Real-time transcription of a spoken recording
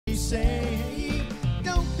saved.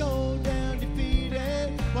 Don't go down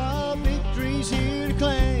defeated while victory's here to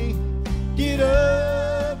claim. Get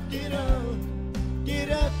up, get up, get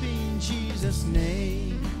up in Jesus'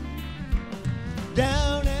 name.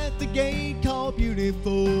 Down at the gate called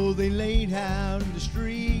Beautiful, they laid out in the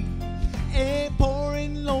street a poor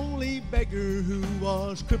and lonely beggar who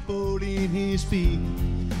was crippled in his feet.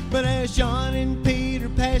 But as John and Peter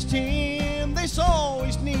passed him, they saw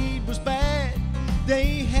his need was bad.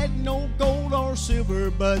 They had no gold or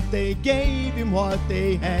silver, but they gave him what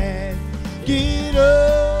they had. Get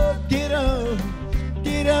up, get up,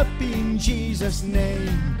 get up in Jesus'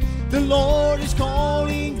 name. The Lord is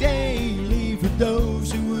calling daily for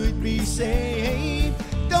those who would be saved.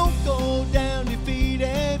 Don't go down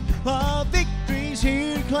defeated while victory's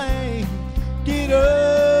here to claim. Get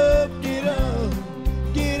up, get up,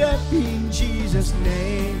 get up in Jesus'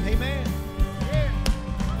 name. Amen.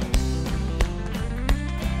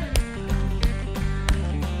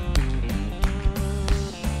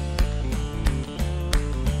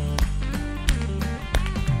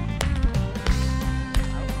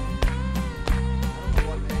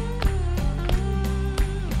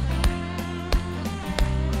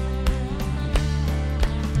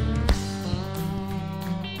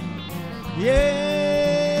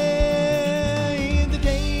 Yeah, in the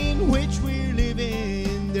day in which we're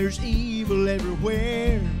living, there's evil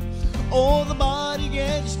everywhere. Oh, the body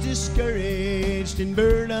gets discouraged and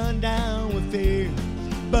burdened down with fear.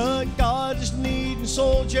 But God is needing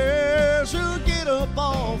soldiers who get up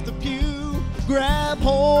off the pew, grab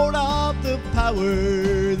hold of the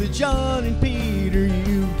power that John and Peter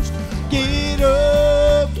used. Get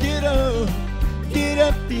up, get up, get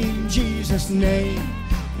up in Jesus' name.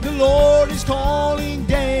 The Lord is calling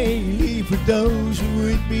daily for those who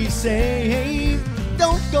would be saved.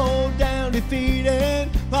 Don't go down defeated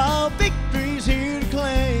while victory's here to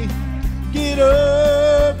claim. Get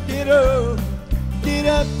up, get up, get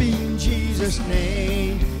up in Jesus'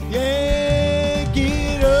 name. Yeah,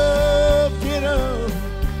 get up, get up,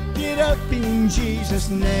 get up in Jesus'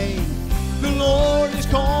 name. The Lord is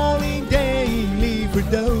calling daily for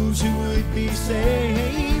those who would be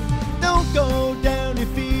saved. Don't go down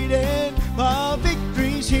defeated while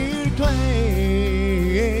victory's here to claim.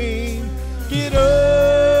 Get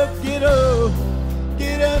up, get up,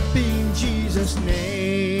 get up in Jesus' name.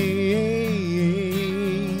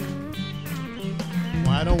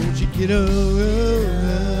 Why don't you get up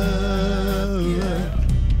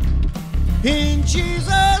in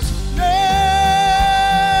Jesus' name?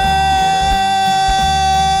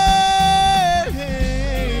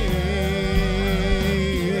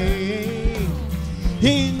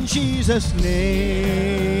 In Jesus'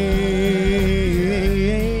 name,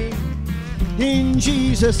 in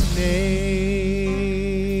Jesus' name.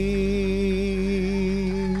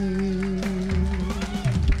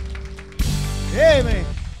 Amen.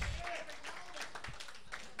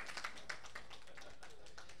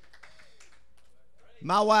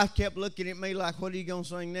 My wife kept looking at me like, what are you going to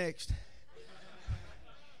sing next?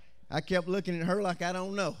 I kept looking at her like I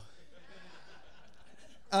don't know.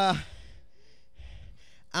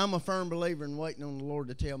 I'm a firm believer in waiting on the Lord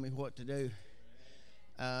to tell me what to do.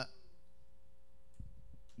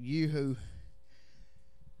 You who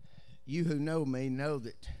know me know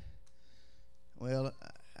that, well,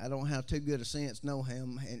 I don't have too good a sense know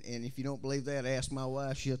him, and if you don't believe that, ask my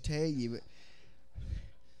wife, she'll tell you. But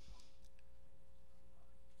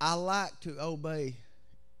I like to obey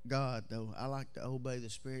God, though. I like to obey the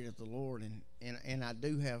Spirit of the Lord, and I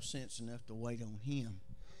do have sense enough to wait on him.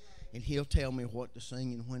 And he'll tell me what to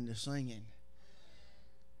sing and when to sing it.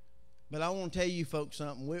 But I want to tell you folks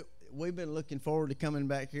something. We've been looking forward to coming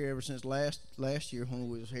back here ever since last year when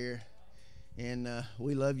we was here. And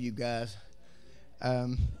we love you guys.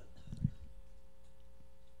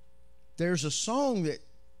 There's a song that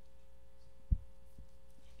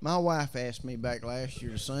my wife asked me back last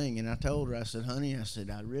year to sing, and I told her, I said, honey, I said,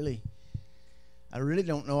 I really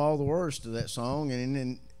don't know all the words to that song. And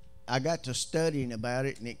then I got to studying about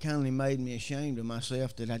it, and it kind of made me ashamed of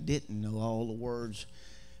myself that I didn't know all the words,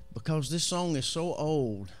 because this song is so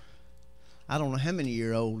old. I don't know how many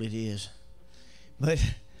year old it is, but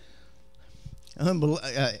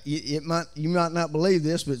you might not believe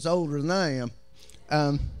this, but it's older than I am.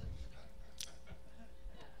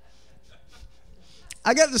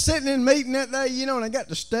 I got to sitting in a meeting that day, and I got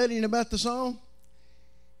to studying about the song.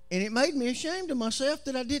 And it made me ashamed of myself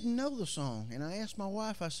that I didn't know the song. And I asked my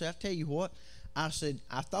wife, I said, I tell you what, I said,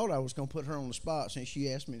 I thought I was going to put her on the spot since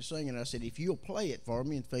she asked me to sing it. I said, if you'll play it for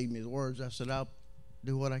me and feed me the words, I said, I'll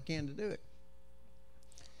do what I can to do it.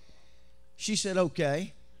 She said,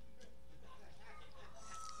 okay.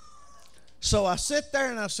 So I sit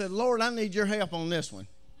there and I said, Lord, I need your help on this one.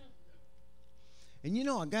 And you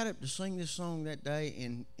know, I got up to sing this song that day,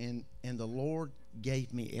 and the Lord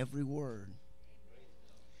gave me every word.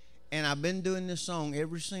 And I've been doing this song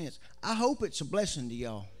ever since. I hope it's a blessing to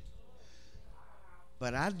y'all.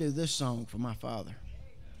 But I do this song for my Father.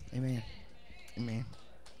 Amen. Amen.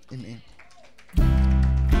 Amen.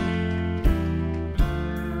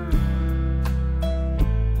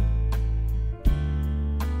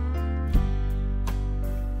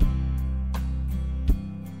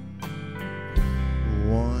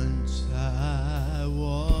 Once I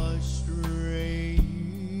was straying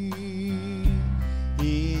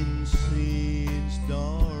in sin's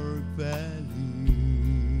dark valley,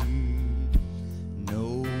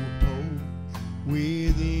 no hope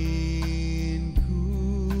within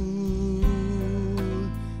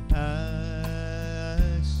could I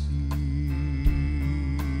see.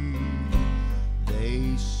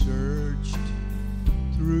 They searched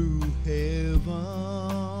through heaven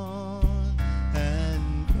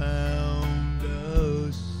and found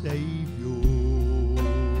a Savior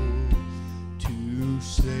to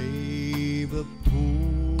save a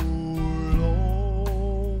poor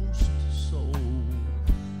lost soul,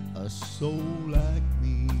 a soul like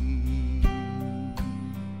me.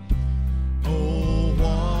 Oh,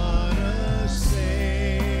 what a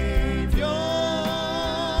Savior!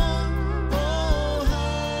 Oh,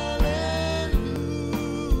 hallelujah!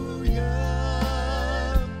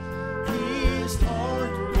 His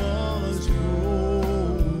heart was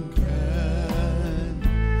broken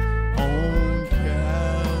on Calvary.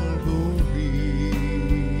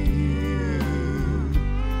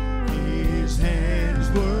 His hands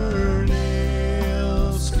were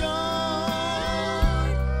nail scarred,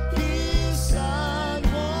 his side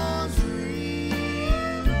was riven.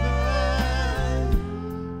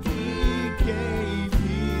 He gave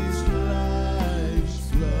his life's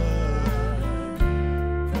blood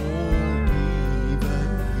for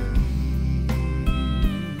even me.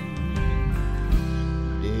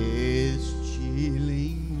 Death's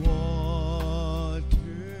chilling water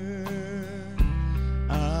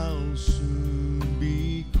I'll soon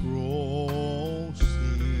be crossing,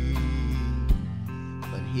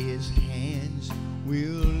 but his hands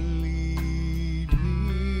will lead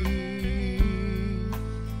me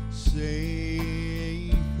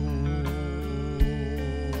safe home.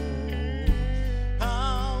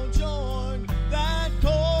 I'll join that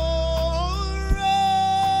chorus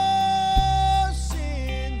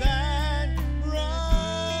in that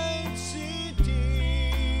bright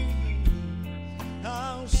city.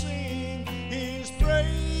 I'll sing his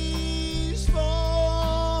praise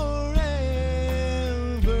forevermore.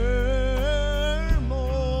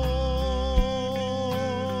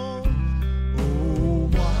 Oh,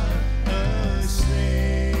 what a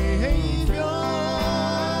Savior!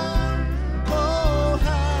 Oh,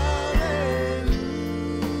 hallelujah!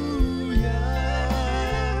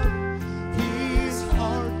 His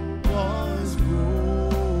heart was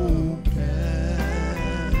broken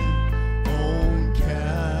on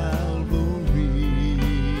Calvary.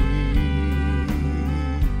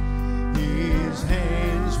 His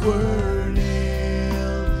hands were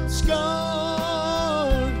nail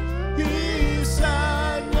scarred, his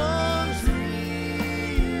side was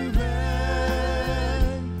riven.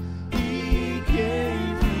 He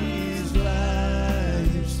gave his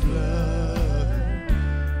life's blood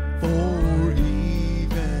for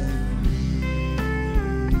even me.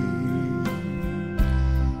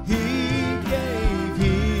 He gave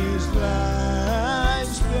his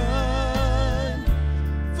life's blood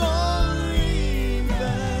for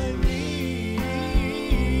even me.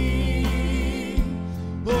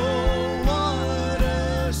 Oh, what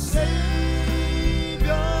a Savior!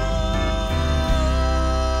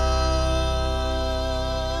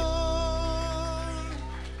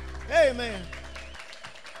 Amen.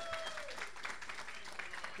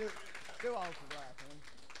 Do altar life, man.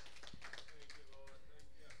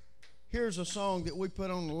 Here's a song that we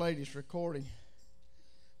put on the latest recording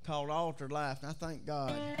called Altar Life, and I thank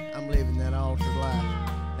God I'm living that altar life.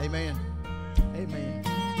 Amen. Amen.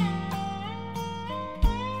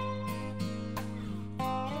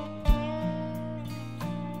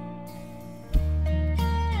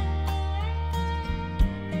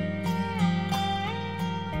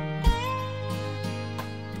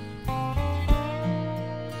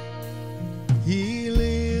 He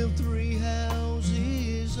lived 3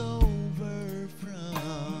 houses over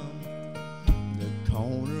from the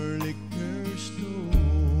corner liquor store.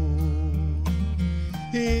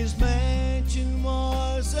 His mansion was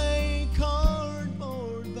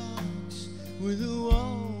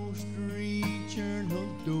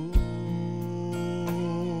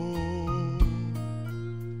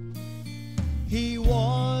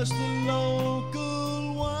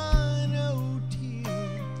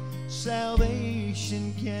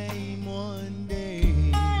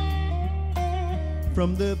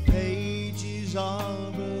from the pages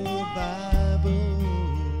of a Bible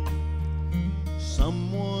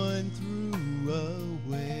someone threw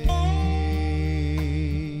away.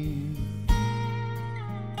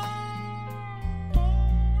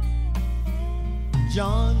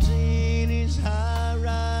 John's in his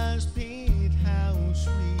high-rise penthouse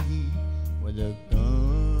suite with a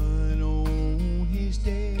gun on his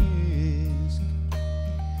desk.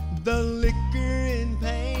 The liquor and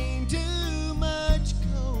pain, too much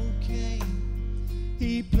cocaine,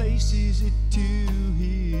 he places it to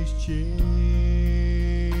his chest.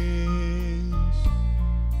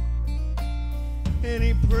 And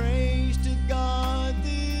he prays to God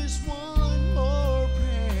this one more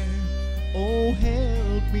prayer: oh,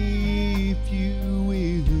 help me if you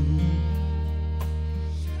will.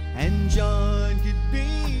 And John could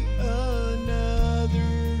be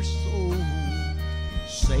another soul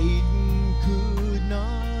Satan could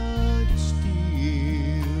not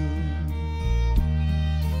steal.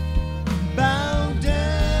 Bow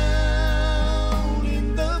down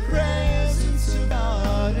in the presence of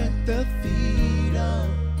God at the feet of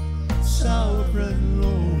Sovereign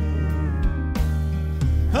Lord.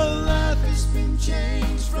 A life has been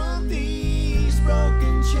changed from these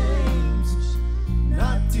broken chains,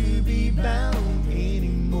 not to be bound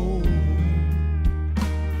anymore.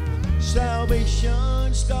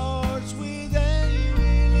 Salvation starts with a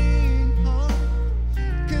willing heart.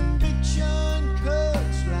 Conviction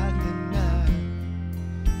cuts like a knife.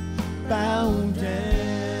 Bow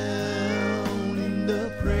down in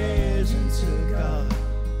the presence of God,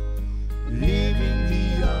 living the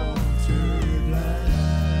altered life.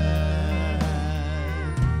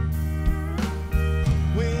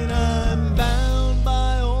 When I'm bound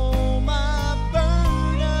by all my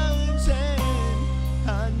burdens and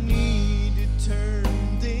I need to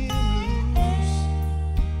turn them loose,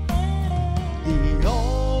 the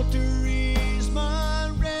altar is my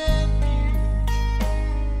refuge,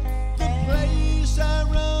 the place I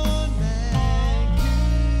run back to.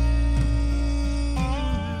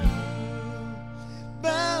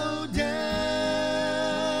 Bow down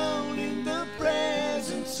in the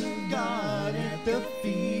presence of God at the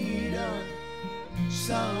feet of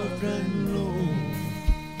Sovereign Lord.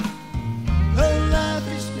 Her life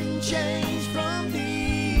has been changed from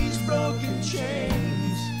these broken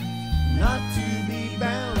chains, not to be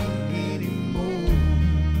bound anymore.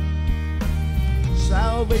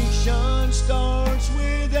 Salvation starts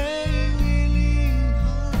with a willing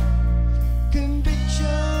heart.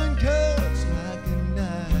 Conviction cuts like a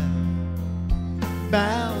knife.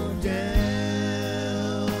 Bow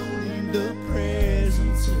down in the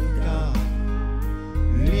presence of God,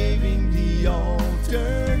 living the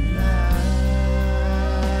altered life.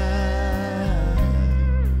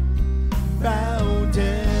 Bow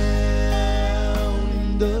down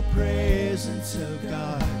in the presence of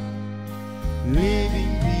God,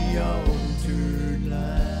 living the altered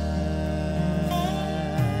life.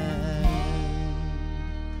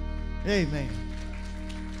 Amen.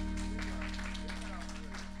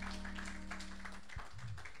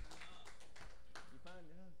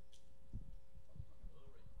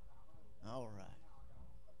 All right.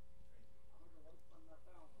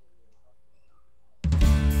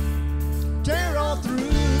 Tear all through,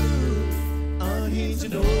 unhinge the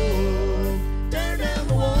door, tear down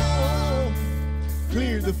the wall,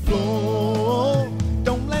 clear the floor.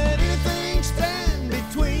 Don't let anything stand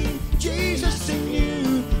between Jesus and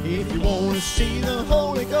you. If you want to see the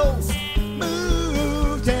Holy Ghost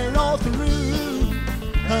move, tear all through,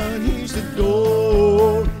 unhinge the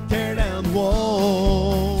door, tear down the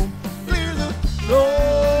wall, clear the floor.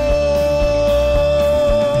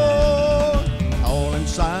 All in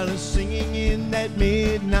silence, singing in that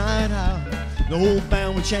midnight hour. The old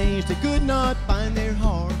bound with chains, they could not find their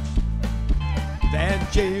hearts.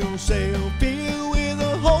 That jail cell filled with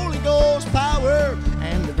the Holy Ghost power,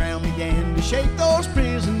 and the ground began to shake those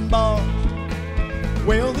prison bars.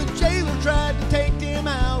 Well, the jailer tried to take them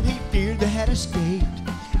out, he feared they had escaped.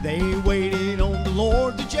 They waited on the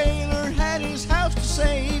Lord, the jailer had his house to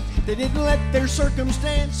save. They didn't let their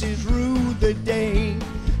circumstances rule the day.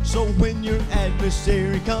 So when your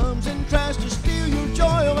adversary comes and tries to steal your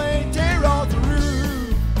joy away, tear all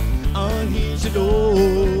through, unhinge the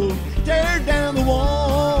door, tear down the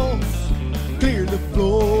walls, clear the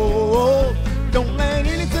floor. Don't let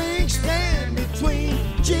anything stand between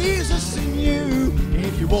Jesus and you.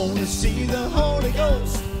 If you want to see the Holy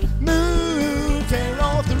Ghost move, tear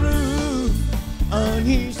off the roof,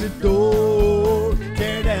 unhinge the door,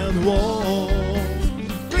 tear down the walls,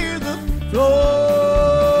 clear the floor.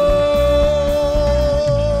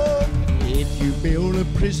 If you build a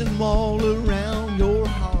prison them all around your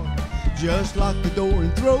heart. Just lock the door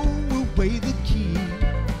and throw away the key.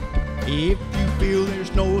 If you feel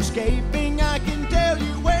there's no escaping, I can tell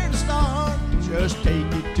you where to start. Just take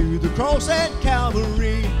it to the cross at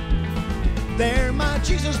Calvary. There my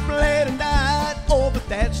Jesus bled and died. Oh, but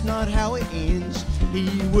that's not how it ends. He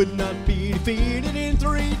would not be defeated. In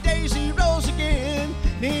 3 days he rose again.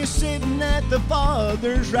 And he's sitting at the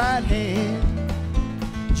Father's right hand.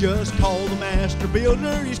 Just call the master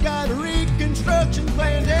builder. He's got a reconstruction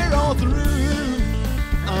plan. Tear all through.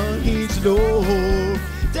 Unhinge the door.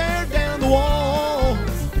 Tear down the wall.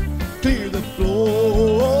 Clear the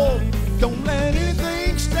floor. Don't let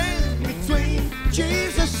anything stand between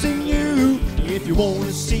Jesus and you. If you want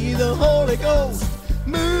to see the Holy Ghost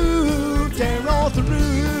move, tear all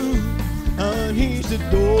through. Unhinge the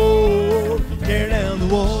door. Tear down the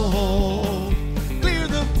wall. Clear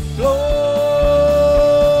the floor.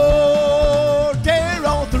 Tear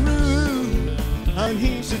all through.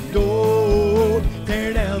 Unhinge the door.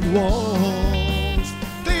 Tear down the walls.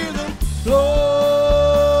 Clear the floor.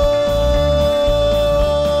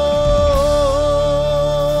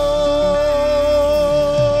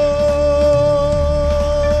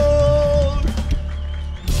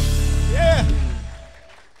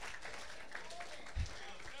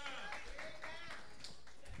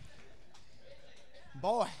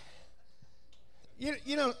 Boy,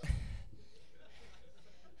 you know,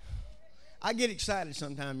 I get excited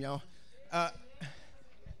sometimes, y'all.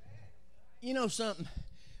 You know something?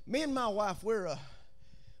 Me and my wife, we're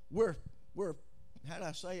how do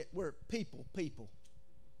I say it? We're people.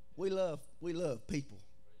 We love people.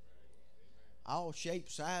 All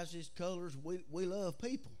shapes, sizes, colors. We love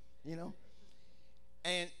people, you know.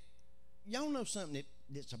 And y'all know something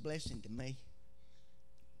that's a blessing to me.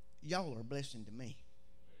 Y'all are a blessing to me.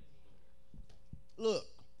 Look,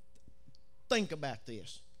 think about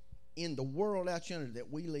this. In the world out yonder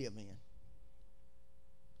that we live in,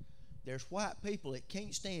 there's white people that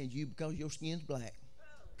can't stand you because your skin's black.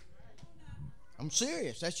 I'm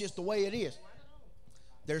serious. That's just the way it is.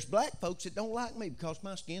 There's black folks that don't like me because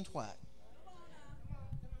my skin's white.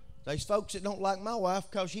 There's folks that don't like my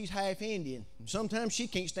wife because she's half Indian. And sometimes she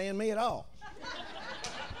can't stand me at all.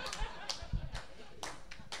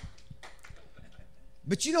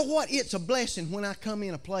 But you know what? It's a blessing when I come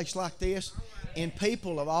in a place like this and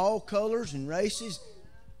people of all colors and races,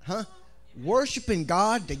 worshiping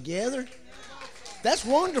God together. That's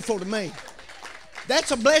wonderful to me.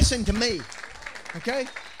 That's a blessing to me. Okay?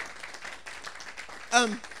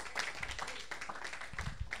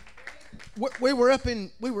 We were up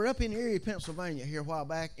in Erie, Pennsylvania here a while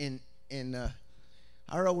back, and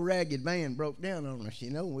our old ragged van broke down on us, you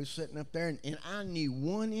know. We were sitting up there, and I knew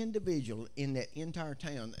one individual in that entire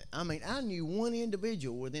town. I mean, I knew one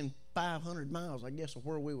individual within 500 miles, I guess, of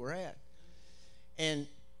where we were at. And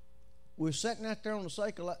we were sitting out there on the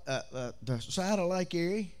side of Lake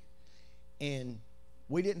Erie, and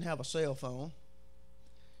we didn't have a cell phone.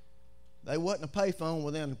 There wasn't a payphone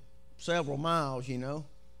within several miles, you know.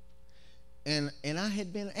 And I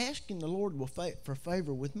had been asking the Lord for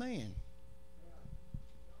favor with man.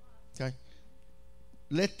 Okay?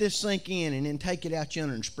 Let this sink in and then take it out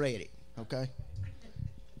yonder and spread it. Okay?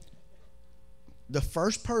 The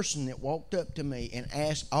first person that walked up to me and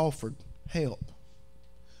offered help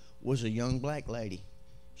was a young black lady.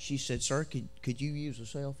 She said, "Sir, could you use a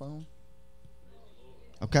cell phone?"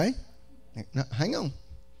 Okay? Now, hang on.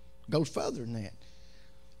 Goes further than that.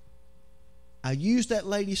 I used that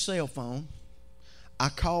lady's cell phone. I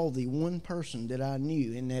called the one person that I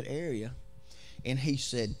knew in that area, and he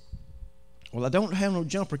said, "Well, I don't have no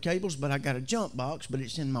jumper cables, but I got a jump box, but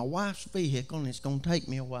it's in my wife's vehicle, and it's going to take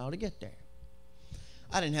me a while to get there."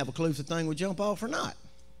 I didn't have a clue if the thing would jump off or not.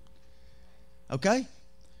 Okay?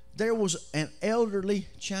 There was an elderly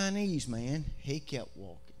Chinese man. He kept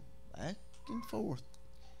walking back and forth.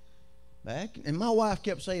 And my wife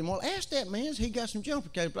kept saying, "Well, ask that man if he got some jumper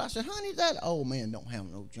cables." I said, "Honey, that old man don't have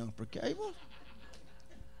no jumper cables."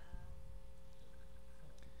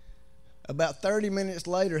 About 30 minutes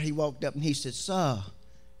later, he walked up and he said, "Sir,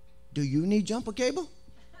 do you need jumper cable?"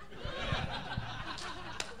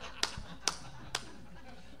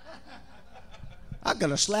 I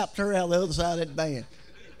could have slapped her out the other side of that van.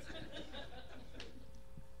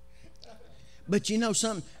 But you know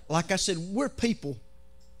something? Like I said, we're people.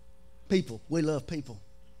 We love people.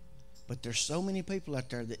 But there's so many people out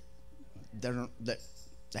there that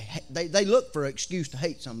they look for an excuse to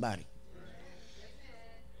hate somebody.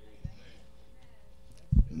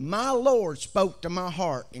 My Lord spoke to my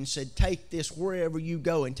heart and said, "Take this wherever you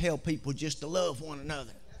go and tell people just to love one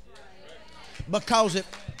another." Because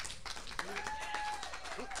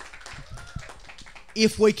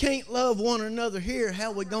If we can't love one another here,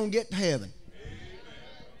 how are we going to get to heaven?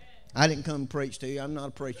 I didn't come to preach to you. I'm not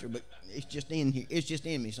a preacher, but it's just in here. It's just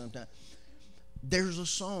in me sometimes. There's a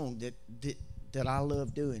song that I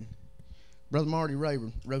love doing. Brother Marty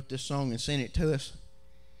Rayburn wrote this song and sent it to us.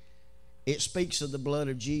 It speaks of the blood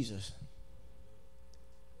of Jesus.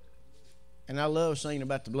 And I love singing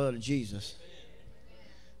about the blood of Jesus.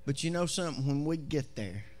 But you know something? When we get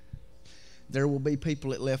there, there will be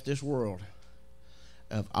people that left this world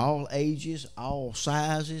of all ages, all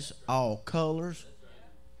sizes, all colors,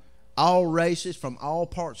 all races, from all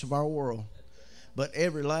parts of our world. But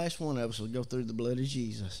every last one of us will go through the blood of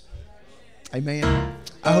Jesus. Amen.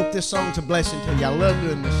 I hope this song's a blessing to you. I love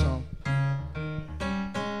doing this song.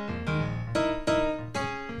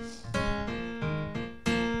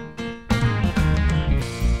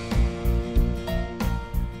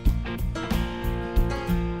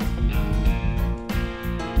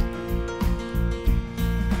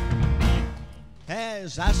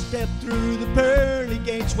 As I step through the pearly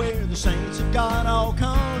gates where the saints of God all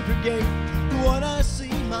congregate, what I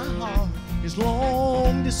see my heart is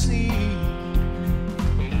long to see.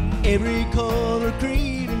 Every color,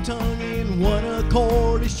 creed, and tongue in one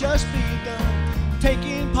accord has just begun,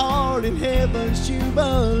 taking part in heaven's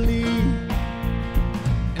jubilee.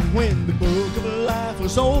 And when the book of life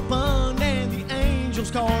was opened and the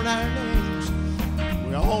angels called our names,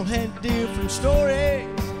 we all had different stories,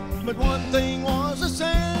 but one thing was the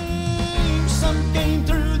same. Some came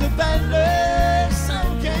through the valley,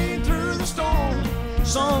 some came through the storm.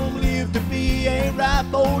 Some lived to be a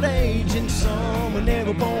ripe old age, and some were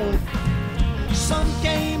never born. Some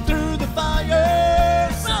came through the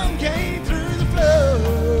fire, some came through the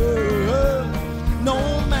flood. No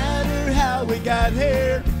matter how we got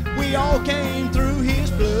here, we all came through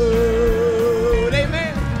His blood. Amen.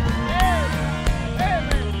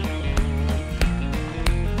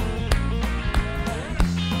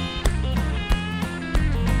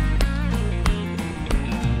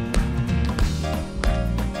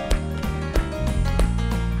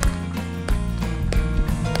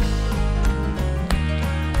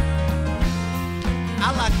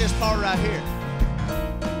 This part right here.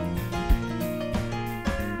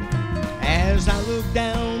 As I look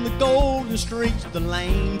down the golden streets, the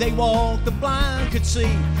lame they walk, the blind could see.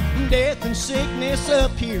 Death and sickness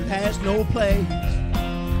up here has no place.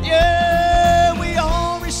 Yeah, we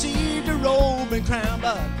all received a robe and crown,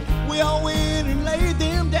 but we all went and laid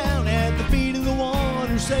them down at the feet of the one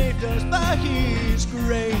who saved us by His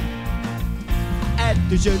grace. At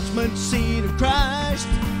the judgment seat of Christ,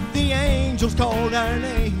 the angels called our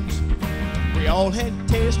names. We all had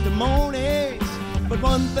testimonies, but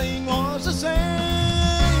one thing was the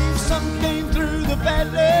same. Some came through the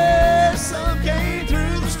valley, some came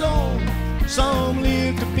through the storm. Some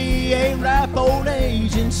lived to be a ripe old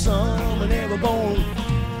age, and some were never born.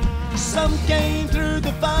 Some came through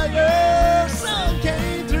the fire, some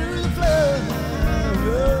came through the flood.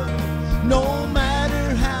 No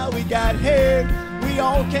matter how we got here, we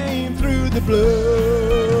all came through the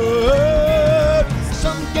blood.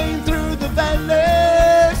 Some came through the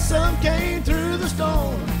valley, some came through the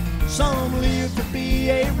storm. Some lived to be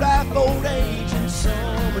a ripe old age, and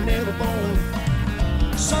some were never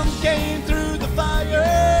born. Some came through the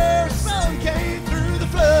fire, some came through the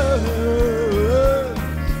flood.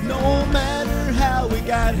 No matter how we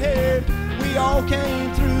got here, we all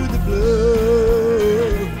came through the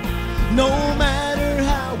blood. No matter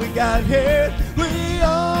how we got here, we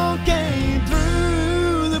all came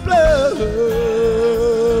through the blood.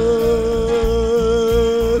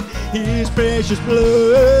 His precious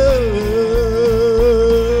blood.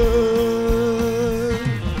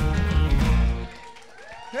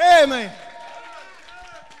 Amen.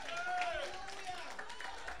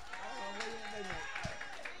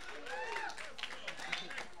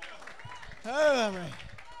 Amen.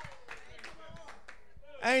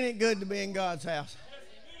 Ain't it good to be in God's house?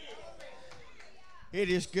 It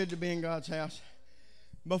is good to be in God's house.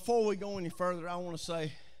 Before we go any further, I want to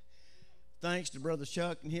say thanks to Brother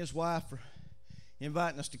Chuck and his wife for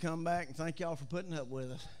inviting us to come back, and thank y'all for putting up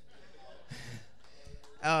with us.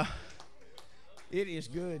 It is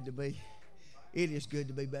good to be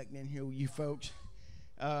back in here with you folks.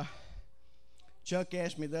 Chuck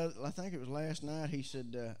asked me I think it was last night, he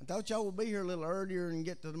said, I thought y'all would be here a little earlier and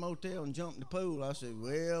get to the motel and jump in the pool. I said,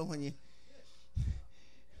 well,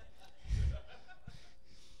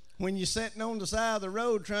 when you're sitting on the side of the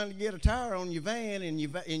road trying to get a tire on your van and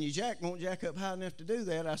your jack won't jack up high enough to do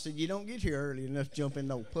that, I said, you don't get here early enough to jump in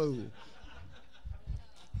no pool.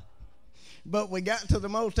 But we got to the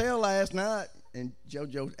motel last night, and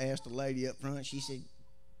JoJo asked the lady up front, she said,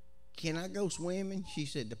 can I go swimming? She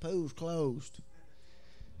said, the pool's closed.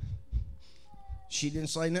 She didn't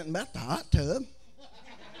say nothing about the hot tub.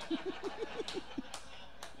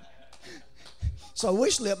 So we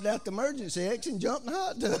slipped out the emergency exit and jumped in the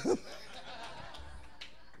hot tub.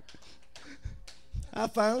 I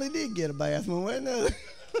finally did get a bath one way or another.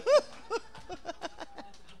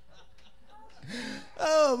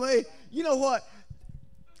 Oh, man. You know what?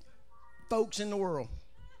 Folks in the world,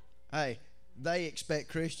 hey, they expect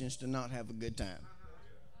Christians to not have a good time.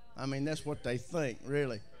 I mean, that's what they think,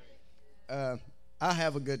 really. I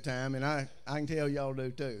have a good time, and I can tell y'all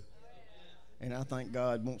do too. And I think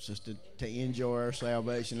God wants us to enjoy our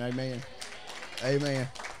salvation. Amen. Amen.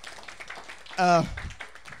 I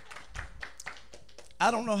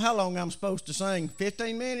don't know how long I'm supposed to sing.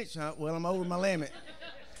 15 minutes? Well, I'm over my limit.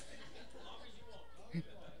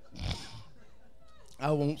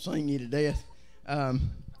 I won't sing you to death.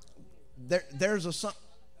 There's a song.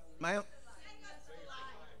 Ma'am?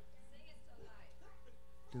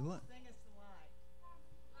 Do what?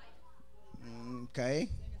 Okay.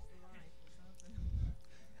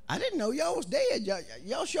 I didn't know y'all was dead.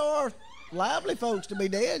 Y'all sure are lively folks to be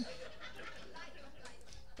dead.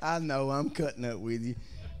 I know, I'm cutting up with you.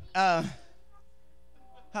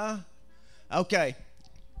 Okay.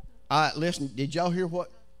 All right, listen, did y'all hear what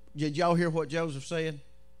Joseph said?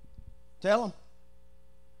 Tell them.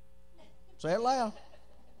 Say it loud.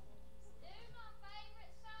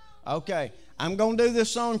 Okay, I'm going to do this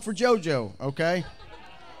song for JoJo, okay?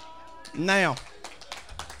 Now,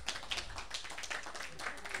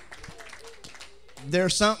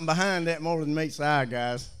 there's something behind that more than meets the eye,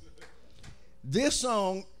 guys. This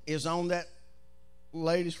song is on that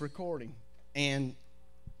latest recording, and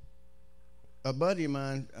a buddy of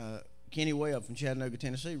mine, Kenny Webb from Chattanooga,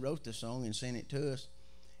 Tennessee, wrote this song and sent it to us.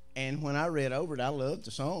 And when I read over it, I loved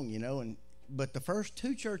the song, you know. But the first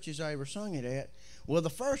two churches I ever sung it at, well, the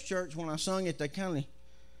first church, when I sung it, they kind of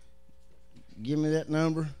give me that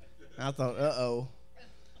number. I thought, uh-oh.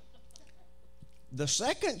 The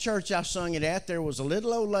second church I sung it at, there was a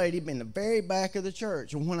little old lady in the very back of the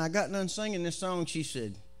church. And when I got done singing this song, she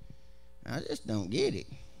said, I just don't get it.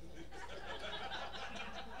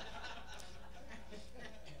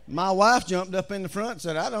 My wife jumped up in the front and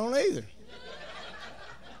said, I don't either.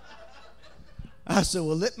 I said,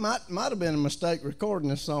 well, it might have been a mistake recording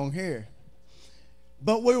this song here.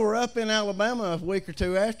 But we were up in Alabama a week or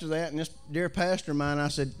two after that, and this dear pastor of mine, I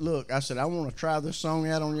said, look, I want to try this song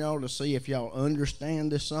out on y'all to see if y'all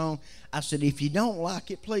understand this song. I said, if you don't like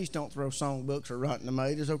it, please don't throw songbooks or Rotten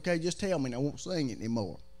Tomatoes, okay? Just tell me and I won't sing it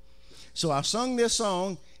anymore. So I sung this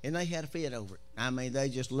song, and they had a fit over it. I mean, they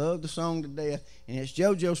just loved the song to death, and it's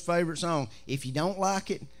JoJo's favorite song. If you don't like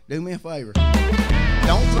it, do me a favor.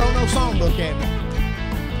 Don't throw no songbook at me.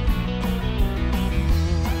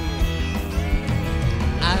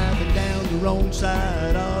 I've been down the wrong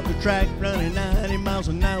side of the track, running 90 miles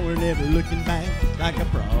an hour, never looking back, like a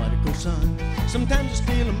prodigal son. Sometimes it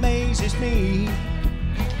still amazes me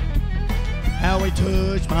how he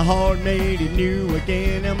touched my heart, made it new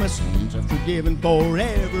again, and my sins are forgiven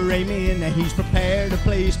forever, amen. Now he's prepared a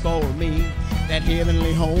place for me, that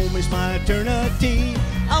heavenly home is my eternity.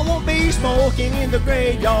 I won't be smoking in the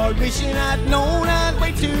graveyard, wishing I'd known I'd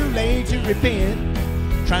wait too late to repent,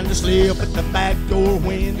 trying to slip at the back door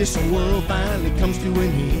when this world finally comes to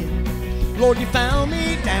an end. Lord, you found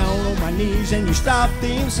me down on my knees and you stopped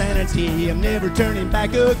the insanity. I'm never turning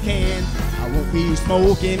back again. I won't be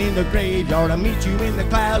smoking in the graveyard. I'll meet you in the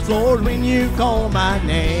clouds, Lord, when you call my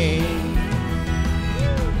name.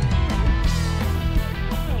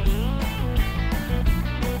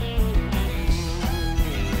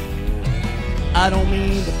 I don't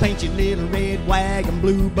mean to paint your little red wagon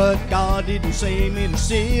blue, but God didn't save me to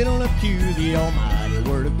sit on a pew. The almighty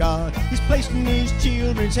word of God is placed in these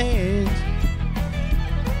children's hands.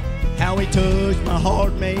 How he touched my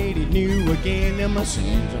heart, made it new again, and my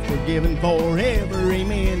sins are forgiven forever,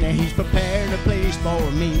 amen. Now he's prepared a place for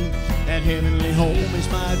me, that heavenly home is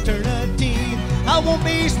my eternity. I won't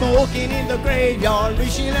be smoking in the graveyard,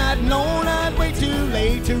 wishing I'd known I'd wait too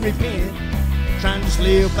late to repent, trying to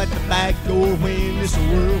slip at the back door when this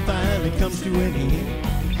world finally comes to an end.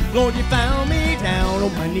 Lord, you found me down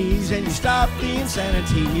on my knees and you stopped the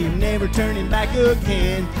insanity, never turning back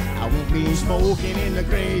again. I won't be smoking in the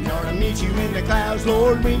graveyard. I'll meet you in the clouds,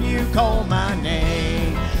 Lord, when you call my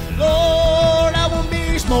name. Lord, I won't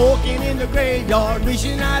be smoking in the graveyard,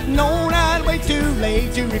 wishing I'd known I'd wait too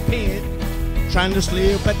late to repent, trying to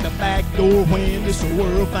slip at the back door when this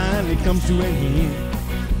world finally comes to an end.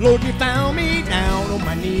 Lord, you found me down on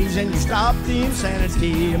my knees and you stopped the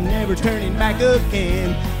insanity. I'm never turning back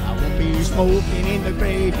again. I won't be smoking in the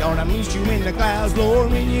graveyard. I meet you in the clouds, Lord,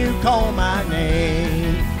 when you call my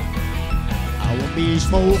name. I will be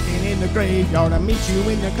smoking in the graveyard. I meet you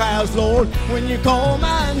in the clouds, Lord, when you call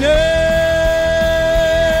my name.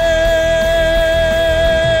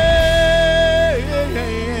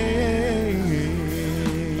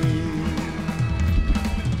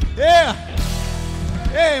 Yeah.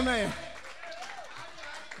 Amen.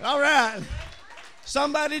 All right.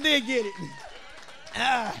 Somebody did get it.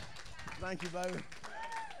 Thank you, baby.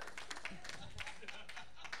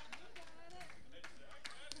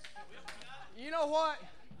 You know what?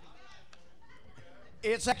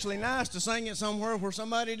 It's actually nice to sing it somewhere where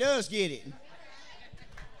somebody does get it.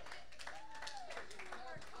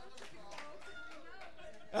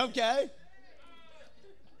 Okay.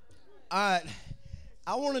 All right.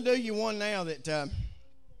 I want to do you one now that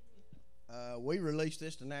we released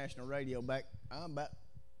this to national radio back about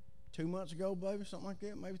 2 months ago, baby, something like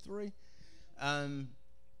that, maybe 3. I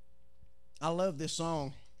love this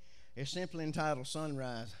song. It's simply entitled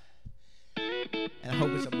Sunrise. And I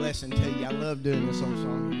hope it's a blessing to you. I love doing this old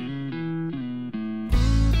song.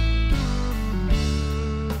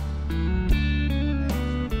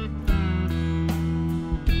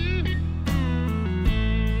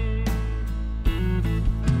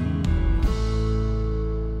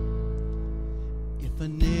 If I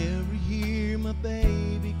never hear my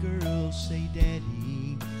baby girl say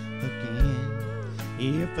daddy again,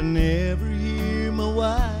 if I never hear my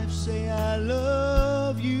wife say I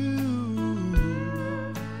love you,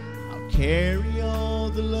 carry all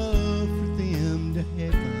the love for them to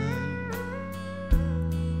heaven,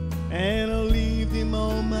 and I'll leave them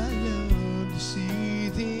all my love to see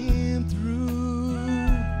them through.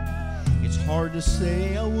 It's hard to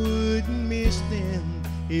say I wouldn't miss them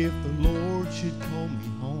if the Lord should call me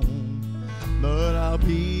home, but I'll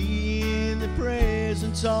be in the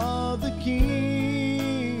presence of the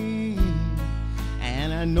King,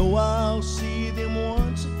 and I know I'll see them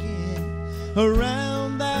once again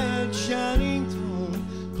around that shining throne,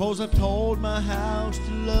 'cause I've told my house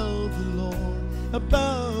to love the Lord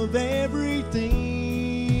above everything.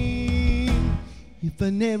 If I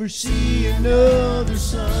never see another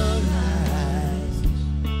sunrise,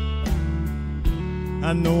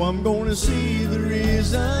 I know I'm gonna see the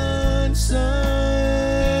risen sun.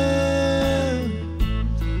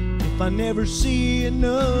 If I never see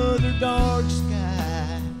another dark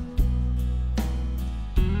sky,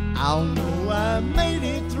 I'll know I made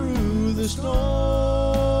it through the storm,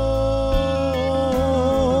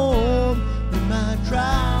 when my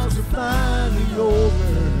trials are finally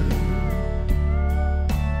over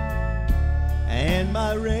and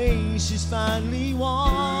my race is finally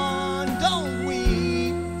won. Don't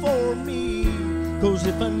weep for me, 'cause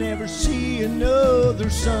if I never see another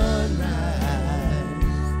sunrise,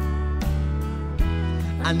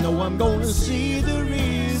 I know I'm gonna see the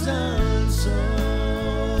risen sun.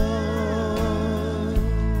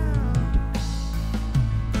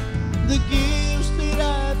 The gifts that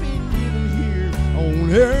I've been given here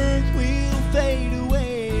on earth will fade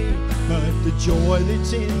away, but the joy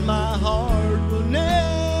that's in my heart will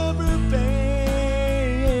never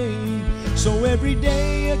fade. So every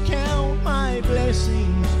day I count my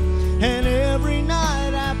blessings, and every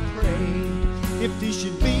night I pray, if this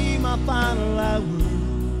should be my final hour,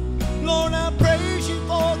 Lord, I praise you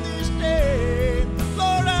for this day.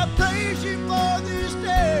 Lord, I praise you for this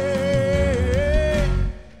day.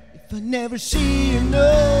 If I never see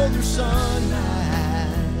another sunrise,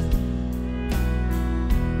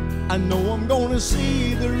 I know I'm gonna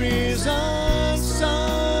see the risen sun.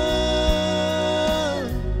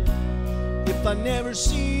 If I never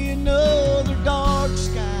see another dark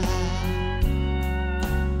sky,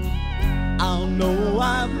 I'll know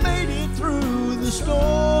I've made it through the storm,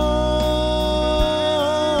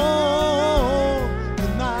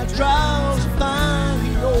 when my trials are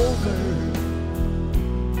finally over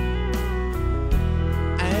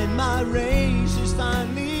and my race is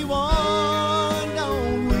finally won.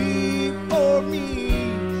 Don't weep for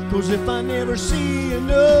me, 'cause if I never see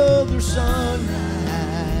another sunrise,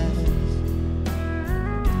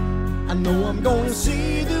 I know I'm gonna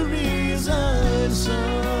see the risen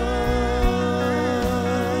sun.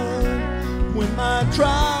 When my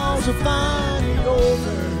trials are finally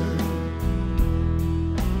over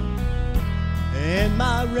and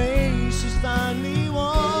my race is finally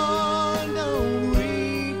won, don't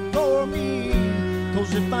weep for me,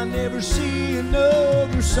 'cause if I never see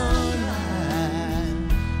another sunrise,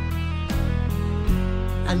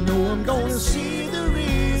 I know I'm gonna see the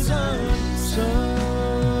risen sun.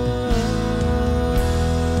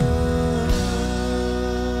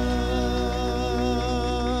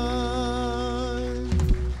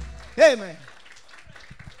 Hey, man.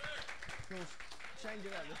 Change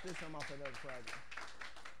it up. Let's do something off that other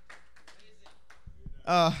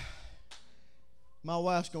project. My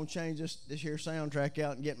wife's going to change this here soundtrack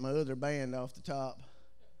out and get my other band off the top.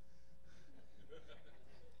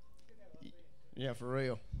 Yeah, for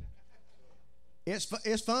real.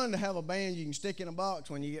 It's fun to have a band you can stick in a box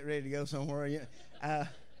when you get ready to go somewhere. I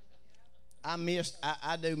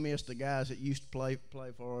do miss the guys that used to play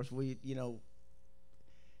for us.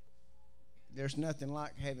 There's nothing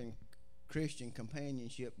like having Christian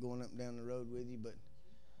companionship going up and down the road with you,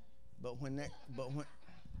 but when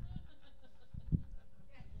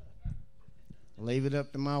leave it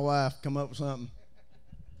up to my wife, come up with something.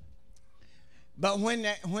 But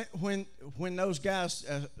when those guys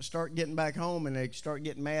start getting back home and they start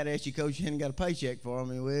getting mad at you because you hadn't got a paycheck for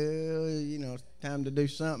them, it's time to do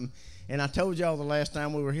something. And I told y'all the last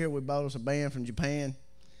time we were here, we bought us a band from Japan.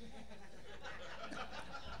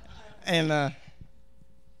 And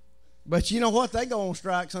but you know what? They go on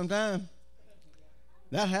strike sometime.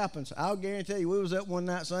 That happens. I'll guarantee you. We was up one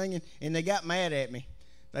night singing, and they got mad at me.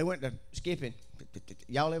 They went to skipping.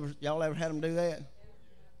 Y'all ever had them do that?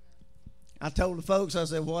 I told the folks, I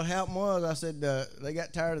said, what happened was, I said, they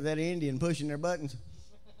got tired of that Indian pushing their buttons.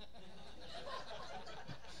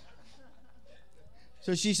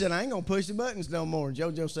 So she said, I ain't going to push the buttons no more. And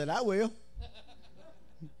JoJo said, I will.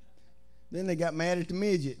 Then they got mad at the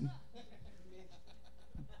midget.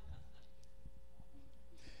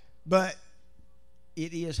 But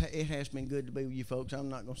it has been good to be with you folks. I'm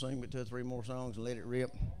not going to sing but 2 or 3 more songs and let it rip.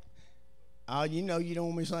 Oh, you know you don't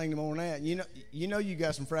want me to sing no more than that. You know you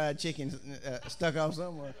got some fried chicken stuck off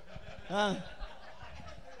somewhere. Huh?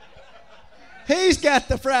 He's got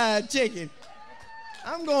the fried chicken.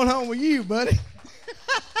 I'm going home with you, buddy.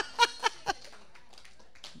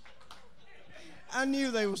 I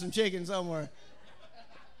knew there was some chicken somewhere.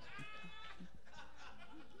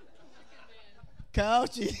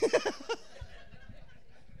 Caught you.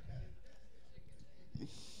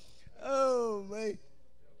 Oh, man.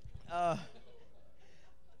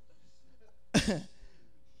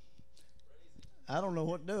 I don't know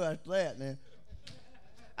what to do after that, man.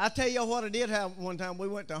 I tell you what I did have one time. We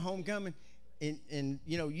went to homecoming, and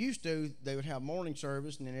used to, they would have morning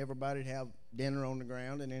service, and then everybody'd have dinner on the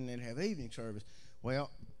ground, and then they'd have evening service.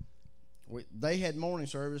 Well, they had morning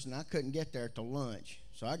service, and I couldn't get there till lunch.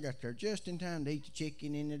 So I got there just in time to eat the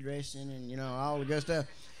chicken and the dressing and, all the good stuff.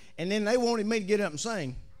 And then they wanted me to get up and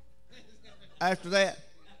sing after that.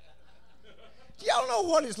 Y'all know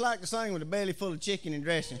what it's like to sing with a belly full of chicken and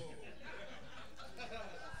dressing?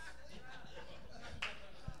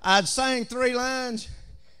 I'd sing 3 lines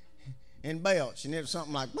and belch, and it was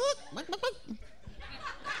something like,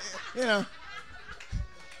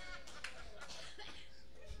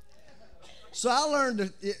 So I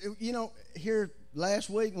learned to, here last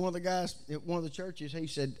week, one of the guys at one of the churches, he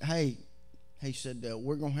said,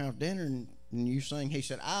 we're going to have dinner and you sing. He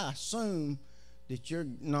said, I assume that you're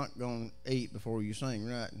not going to eat before you sing,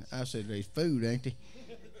 right? And I said, there's food, ain't there?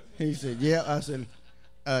 He said, yeah. I said,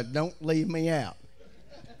 don't leave me out.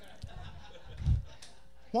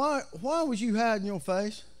 Why was you hiding your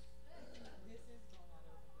face?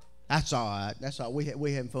 That's all right. That's all right.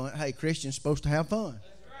 We having fun. Hey, Christians supposed to have fun.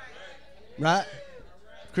 Right?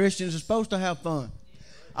 Christians are supposed to have fun.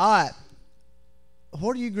 All right.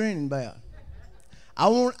 What are you grinning about? I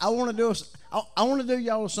want to do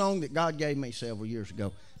y'all a song that God gave me several years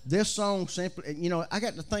ago. This song simply, I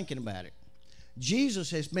got to thinking about it. Jesus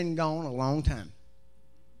has been gone a long time.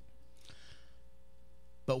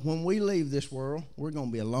 But when we leave this world, we're going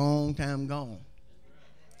to be a long time gone.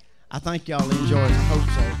 I think y'all enjoy it. I hope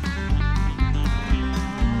so.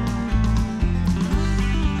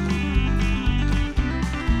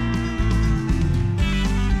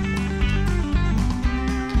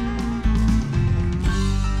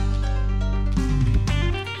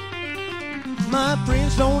 My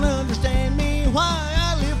friends don't understand me, why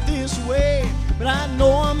I live this way. But I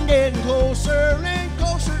know I'm getting closer and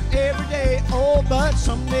closer every day. Oh, but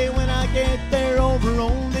someday when I get there over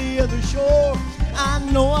on the other shore, I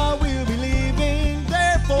know I will be living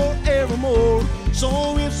there forevermore.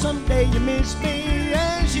 So if someday you miss me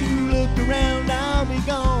as you look around, I'll be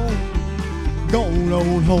gone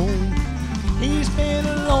on home. It's been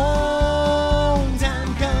a long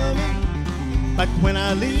time coming, but when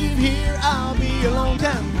I leave here, I'll be a long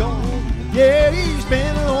time gone. Yeah, it's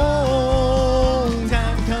been a long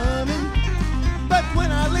time coming, but when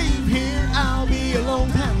I leave here, I'll be a long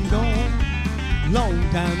time gone. Long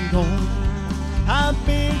time gone. I've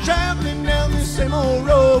been traveling down this same old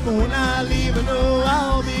road, but when I leave, I know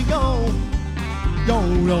I'll be gone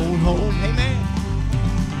on home. Hey, man.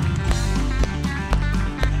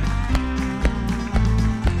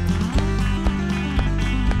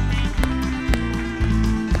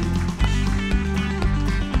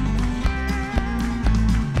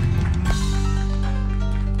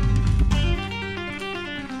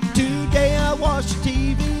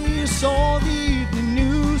 saw the evening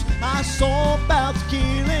news. I saw about the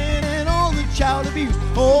killing and all the child abuse.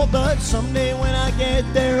 Oh, but someday when I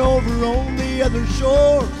get there over on the other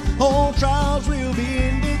shore, all trials will be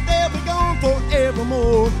ended, they'll be gone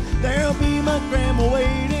forevermore. There'll be my grandma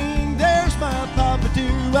waiting, there's my papa too.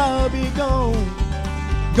 I'll be gone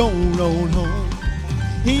on home.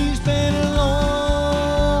 He's been a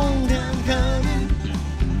long time coming,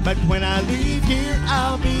 but when I leave here,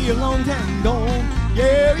 I'll be a long time gone.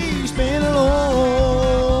 Yeah, he's been a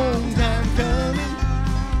long time coming,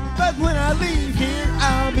 but when I leave here,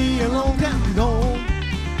 I'll be a long time gone.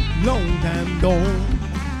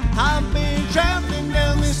 I've been traveling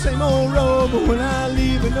down this same old road, but when I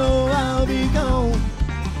leave, I know I'll be gone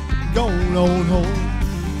on home.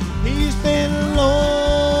 He's been a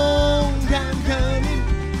long time coming,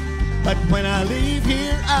 but when I leave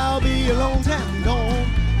here, I'll be a long time gone.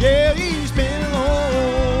 Yeah, he's been a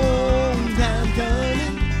long time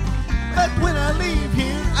coming, but when I leave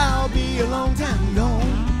here, I'll be a long time gone.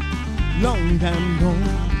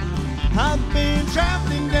 I've been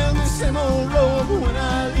traveling down the same old road, but when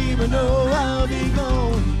I leave, I know I'll be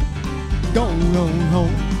gone on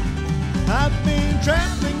home. I've been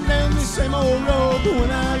traveling down the same old road, but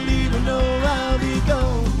when I leave, I know I'll be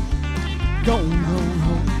gone on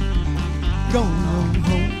home.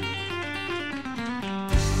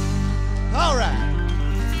 All right.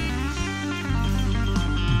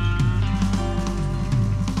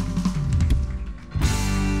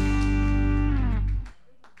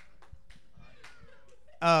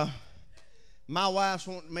 My wife's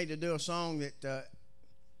wanting me to do a song that,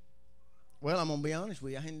 well, I'm going to be honest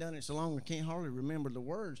with you. I hadn't done it so long I can't hardly remember the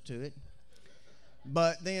words to it.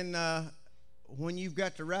 But then when you've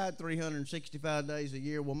got to ride 365 days a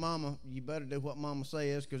year, well, Mama, you better do what Mama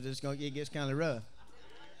says because it gets kind of rough.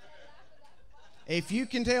 If you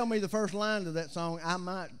can tell me the first line to that song, I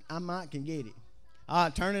might can get it. All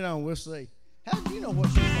right, turn it on. We'll see. How do you know what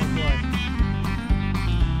she's going to play?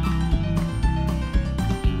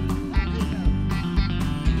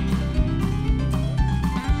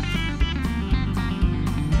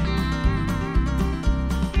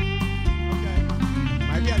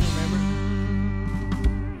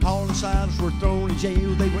 Paul and Silas were thrown in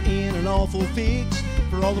jail. They were in an awful fix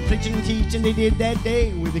for all the preaching and teaching they did that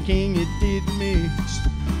day with the king. It didn't mix.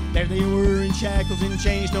 There they were in shackles and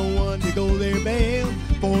chains, no one to go their bail.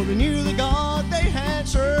 For they knew the God they had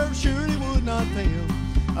served surely would not fail.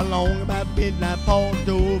 Along about midnight, Paul looked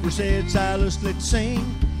over, said, Silas, let's sing.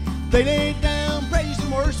 They laid down, praised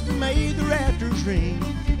and worshiped, and made the rafters ring.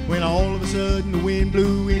 When all of a sudden the wind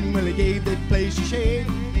blew in, well, it gave that place a shake.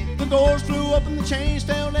 The doors flew up and the chains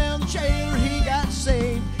fell down. The jailer, he got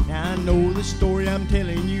saved. Now I know the story I'm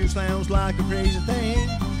telling you sounds like a crazy thing,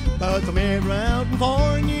 but from every out and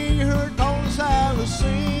far and near you heard Paul and Silas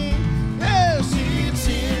sing. Yes, it's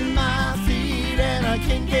in my feet and I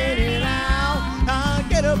can't get it out. I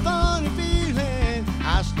get a funny feeling,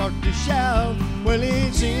 I start to shout. Well,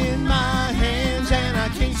 it's in my hands and I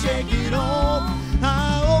can't shake it off.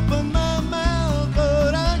 I open my mouth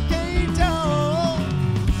but I can't talk.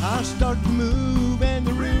 I start to move and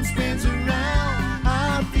the room spins around.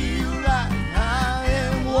 I feel like I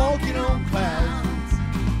am walking on clouds.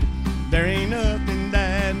 There ain't nothing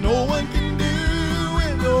that no one can do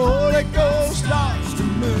when the Holy Ghost starts to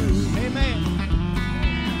move. Amen.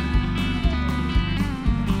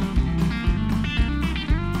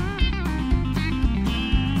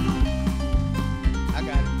 I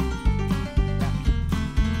got it.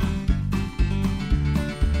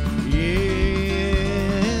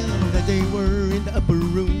 Yeah, that they were in the upper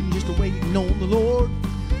room just waiting on the Lord.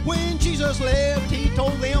 When Jesus left, he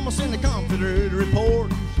told them to send a comforter to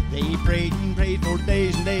report. They prayed and prayed for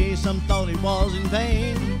days and days, some thought it was in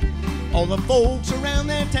vain. All the folks around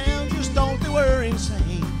that town just thought they were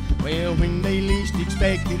insane. Well, when they least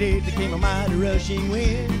expected it, there came a mighty rushing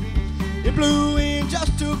wind. It blew in,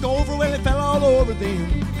 just took over, well, it fell all over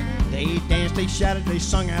them. They danced, they shouted, they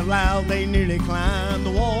sung out loud, they nearly climbed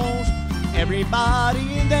the walls.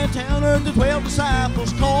 Everybody in that town heard the 12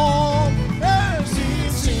 disciples call. Yes,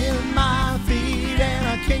 it's in my feet and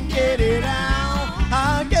I can't get it out.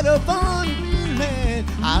 I get a funny feeling,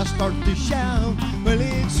 I start to shout. Well,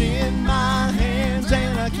 it's in my hands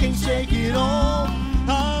and I can't shake it off.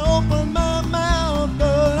 I open my mouth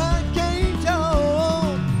but I can't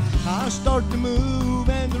talk. I start to move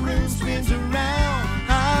and the room spins around.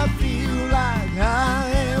 I feel like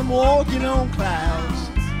I am walking on clouds.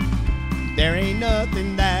 There ain't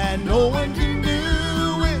nothing that no one can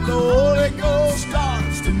do when the Holy Ghost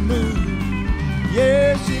starts to move.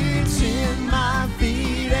 Yes, it's in my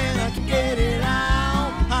feet and I can get it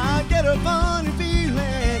out. I get a funny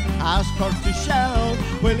feeling, I starts to shout.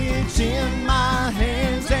 Well, it's in my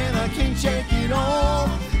hands and I can't shake it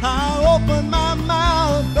off. I open my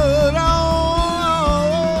mouth, but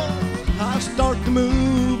I start to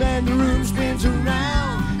move and the room spins around.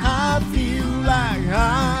 I feel like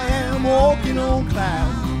I am walking on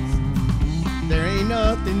clouds. There ain't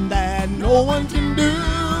nothing that no one can do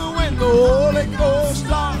when the Holy Ghost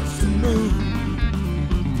starts to move.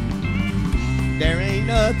 There ain't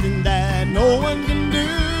nothing that no one can do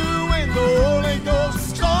when the Holy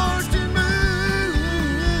Ghost starts to move.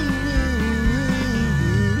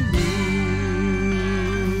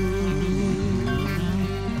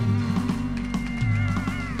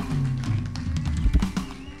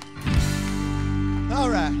 All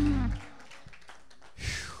right.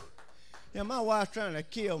 Yeah, my wife's trying to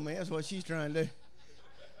kill me. That's what she's trying to do.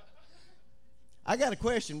 I got a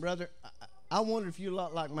question, brother. I wonder if you're a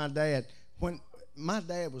lot like my dad. When my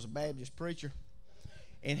dad was a Baptist preacher,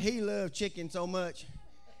 and he loved chicken so much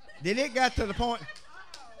that it got to the point,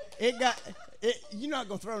 you're not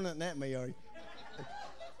going to throw nothing at me, are you?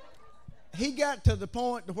 He got to the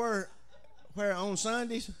point to where on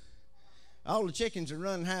Sundays, all the chickens would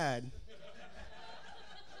run and hide.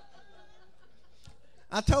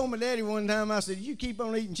 I told my daddy one time, I said, you keep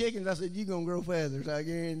on eating chickens, I said, you're going to grow feathers, I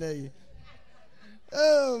guarantee you.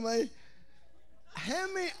 Oh, man.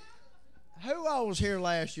 Who all was here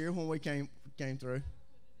last year when we came through?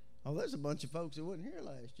 Oh, there's a bunch of folks that wasn't here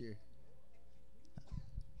last year.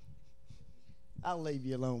 I'll leave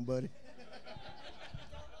you alone, buddy.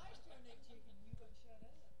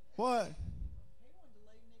 What?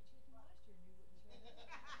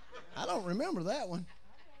 I don't remember that one.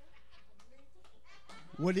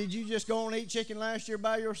 Well, did you just go and eat chicken last year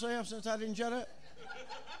by yourself since I didn't shut up?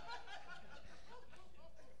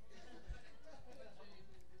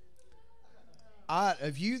 All right,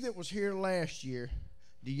 of you that was here last year,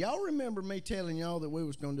 do y'all remember me telling y'all that we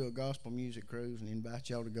was going to do a gospel music cruise and invite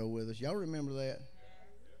y'all to go with us? Y'all remember that?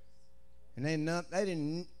 And they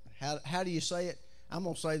didn't. How do you say it? I'm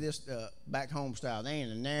gonna say this back home style. They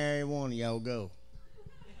ain't a nary one of y'all go.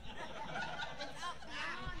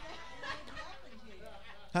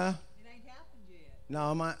 Huh? It ain't happened yet.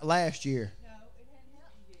 No, last year. No, it hadn't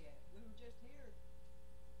happened yet. We were just here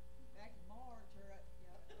back in March or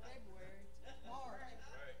February. March.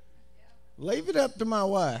 Leave it up to my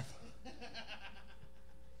wife. Well,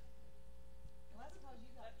 that's because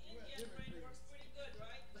you got Indian brain works pretty good,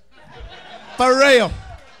 right?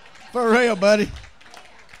 For real, buddy.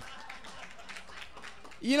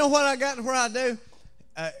 You know what I got where I do?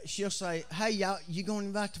 She'll say, "Hey, y'all, you gonna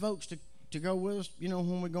invite the folks to go with us, you know,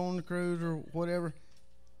 when we go on the cruise or whatever."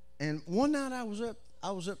 And one night I was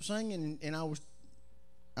up singing, and I was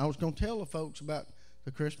gonna tell the folks about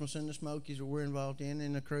the Christmas and the Smokies that we're involved in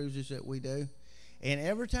and the cruises that we do. And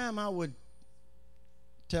every time I would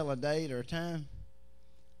tell a date or a time,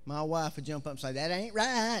 my wife would jump up and say, "That ain't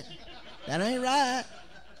right. That ain't right."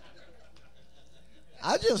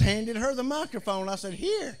 I just handed her the microphone. I said,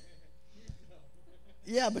 "Here."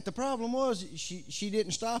 Yeah, but the problem was she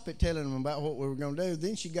didn't stop at telling them about what we were going to do.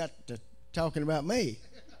 Then she got to talking about me.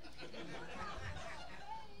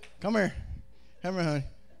 Come here. Come here, honey.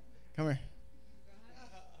 Come here.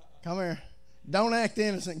 Come here. Don't act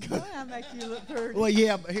innocent. Well, I make you look pretty. Well,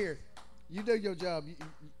 yeah, but here. You do your job.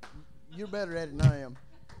 You're better at it than I am.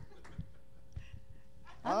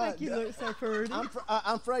 I make you look so pretty. I'm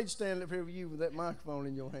afraid to stand up here with you with that microphone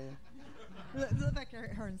in your hand. Look back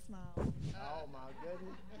at her and smile. Oh, my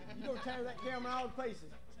goodness. You're going to tear that camera all to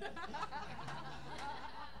pieces.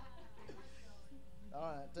 All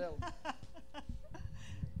right, tell him.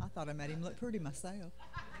 I thought I made him look pretty myself.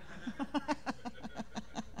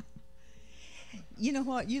 You know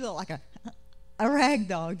what? You look like a rag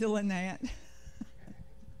dog doing that.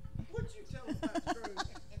 What'd you tell him about the cruise?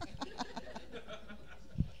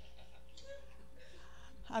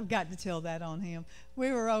 I've got to tell that on him.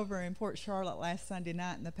 We were over in Port Charlotte last Sunday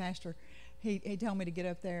night, and the pastor, he told me to get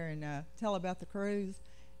up there and tell about the cruise.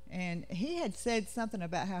 And he had said something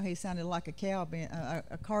about how he sounded like a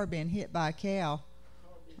car being hit by a cow,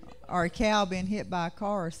 or a cow being hit by a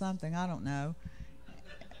car or something. I don't know.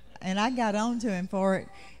 And I got on to him for it.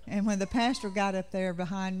 And when the pastor got up there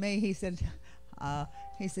behind me, he said, "I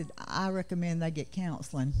recommend they get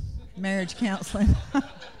counseling, marriage counseling."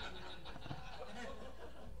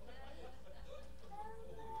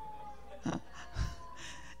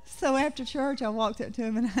 So after church, I walked up to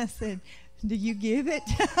him and I said, "Do you give it?"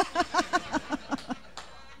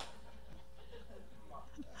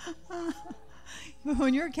 But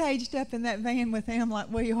when you're caged up in that van with him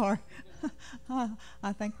like we are,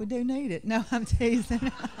 I think we do need it. No, I'm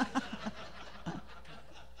teasing.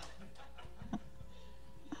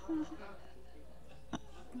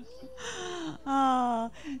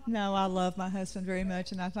 No, I love my husband very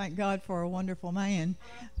much, and I thank God for a wonderful man.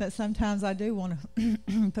 But sometimes I do want to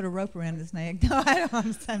put a rope around his neck. No, I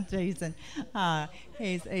don't. I'm teasing. Uh,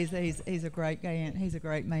 he's a great guy. He's a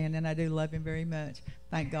great man, and I do love him very much.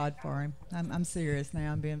 Thank God for him. I'm serious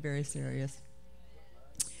now. I'm being very serious.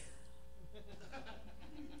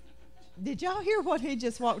 Did y'all hear what he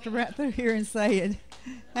just walked right through here and said?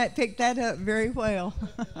 That picked that up very well.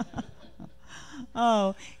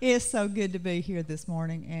 Oh, it's so good to be here this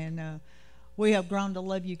morning, and we have grown to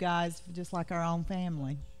love you guys just like our own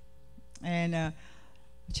family. And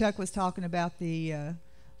Chuck was talking about the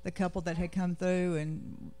couple that had come through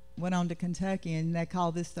and went on to Kentucky, and they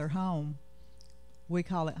call this their home. We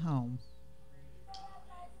call it home.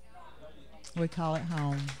 We call it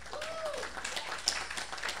home.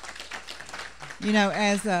 You know,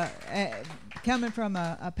 as coming from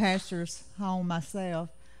a pastor's home myself,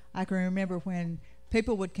 I can remember when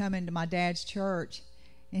people would come into my dad's church,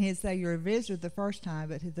 and he'd say, "You're a visitor the first time,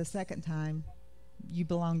 but the second time, you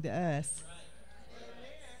belong to us."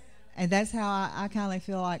 And that's how I kind of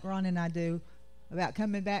feel like Ron and I do about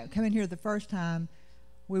coming here the first time.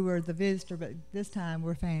 We were the visitor, but this time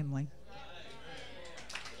we're family.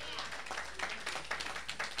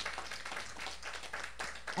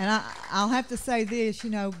 And I'll have to say this, you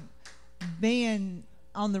know, being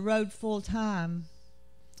on the road full time,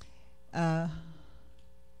 I'll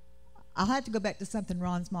have to go back to something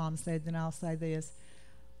Ron's mom said, then I'll say this.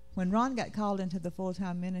 When Ron got called into the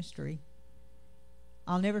full-time ministry,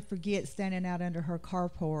 I'll never forget standing out under her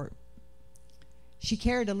carport. She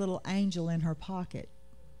carried a little angel in her pocket.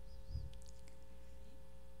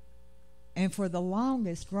 And for the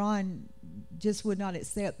longest, Ron just would not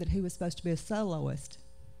accept that he was supposed to be a soloist.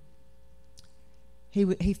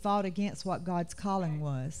 He fought against what God's calling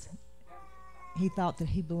was. He thought that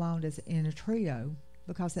he belonged in a trio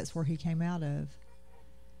because that's where he came out of.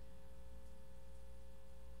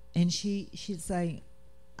 And she'd say,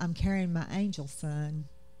 "I'm carrying my angel, son."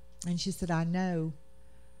 And she said, "I know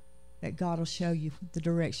that God will show you the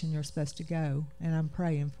direction you're supposed to go, and I'm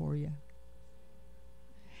praying for you."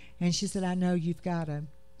 And she said, I know you've got a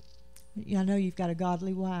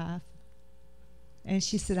godly wife. And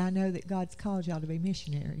she said, "I know that God's called y'all to be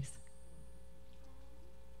missionaries."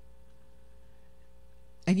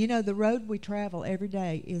 And you know, the road we travel every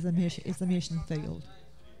day is a mission field.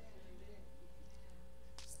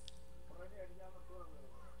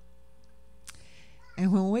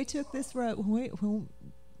 And when we took this road, when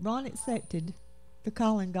Ron accepted the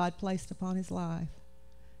calling God placed upon his life,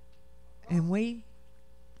 and we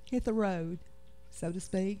hit the road, so to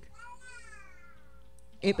speak,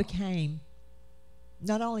 it became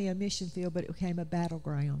not only a mission field, but it became a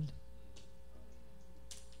battleground.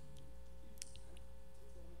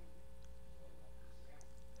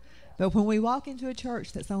 But when we walk into a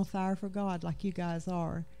church that's on fire for God, like you guys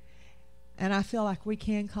are, and I feel like we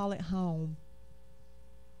can call it home,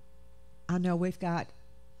 I know we've got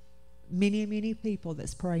many, many people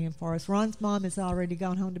that's praying for us. Ron's mom has already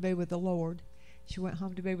gone home to be with the Lord. She went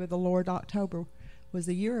home to be with the Lord. October was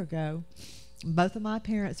a year ago. Both of my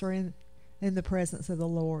parents are in the presence of the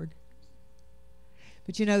Lord.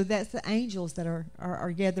 But you know, that's the angels that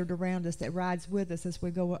are gathered around us, that rides with us as we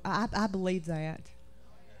go. I believe that.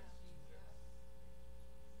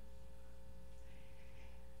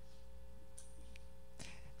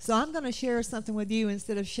 So I'm going to share something with you.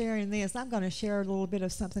 Instead of sharing this, I'm going to share a little bit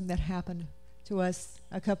of something that happened to us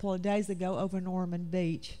a couple of days ago over Norman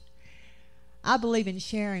Beach. I believe in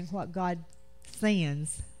sharing what God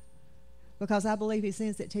sends, because I believe he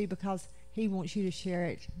sends it to you because he wants you to share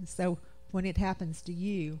it. So when it happens to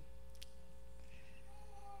you,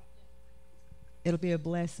 it'll be a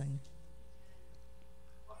blessing.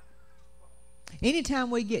 Anytime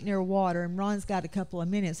we get near water, and Ron's got a couple of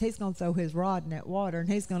minutes, he's going to throw his rod in that water and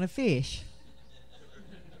he's going to fish.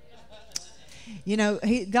 You know,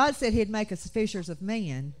 God said he'd make us fishers of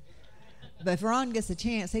men. But if Ron gets a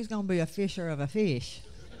chance, he's going to be a fisher of a fish.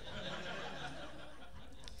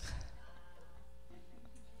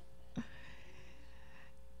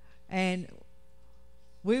 And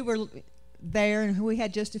we were there, and we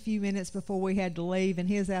had just a few minutes before we had to leave, and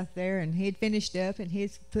he was out there, and he'd finished up, and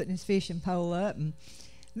he's putting his fishing pole up, and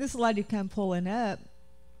this lady come pulling up.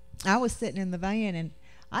 I was sitting in the van, and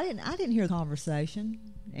I didn't hear the conversation,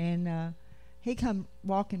 and he come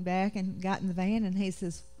walking back and got in the van, and he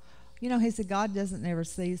says, you know, he said, "God doesn't never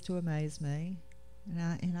cease to amaze me."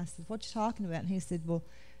 And I said, "What you talking about?" And he said, "Well,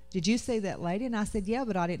 did you see that lady?" And I said, "Yeah,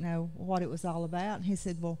 but I didn't know what it was all about." And he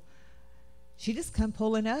said, "Well, she just come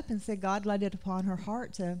pulling up and said God laid it upon her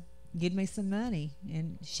heart to give me some money."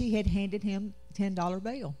 And she had handed him a $10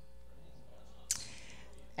 bill.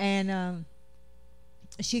 And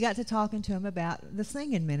she got to talking to him about the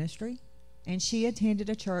singing ministry, and she attended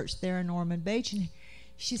a church there in Norman Beach, and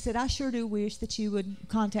she said, I sure do wish that you would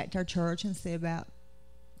contact our church and see about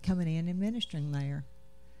coming in and ministering there.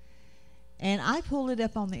 And I pulled it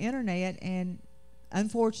up on the internet, and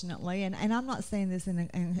unfortunately, and I'm not saying this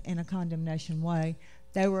in a condemnation way,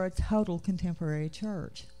 they were a total contemporary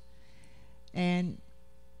church. And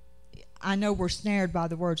I know we're snared by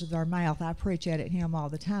the words of our mouth. I preach at him all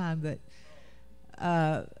the time, but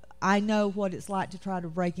I know what it's like to try to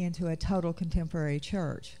break into a total contemporary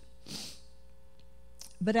church.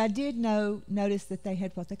 But I did notice that they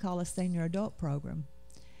had what they call a senior adult program.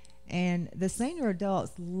 And the senior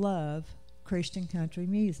adults love Christian country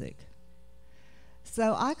music.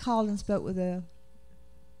 So I called and spoke with the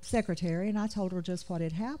secretary, and I told her just what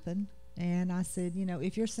had happened. And I said, you know,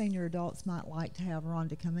 if your senior adults might like to have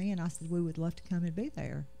Rhonda come in, I said, we would love to come and be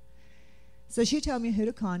there. So she told me who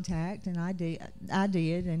to contact, and I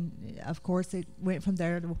did, and of course it went from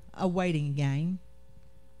there to a waiting game.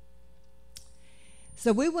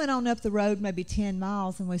 So we went on up the road maybe 10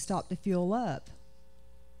 miles, and we stopped to fuel up.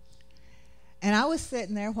 And I was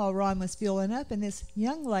sitting there while Ron was fueling up, and this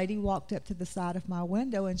young lady walked up to the side of my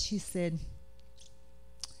window, and she said,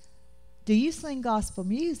 do you sing gospel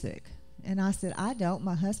music? And I said, I don't.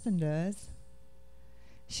 My husband does.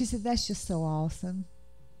 She said, that's just so awesome.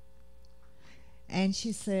 And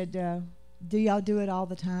she said, do y'all do it all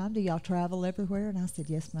the time? Do y'all travel everywhere? And I said,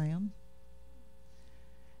 yes, ma'am.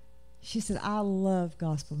 She said, I love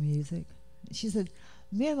gospel music. She said,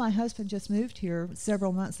 me and my husband just moved here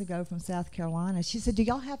several months ago from South Carolina. She said, do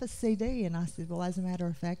y'all have a CD? And I said, well, as a matter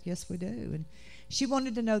of fact, yes, we do. And she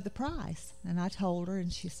wanted to know the price. And I told her,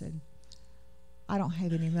 and she said, I don't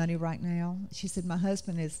have any money right now. She said, my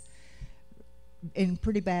husband is in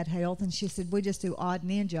pretty bad health. And she said, we just do odd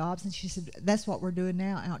and end jobs. And she said, that's what we're doing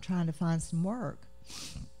now, out trying to find some work.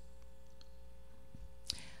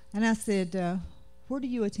 And I said, where do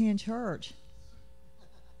you attend church?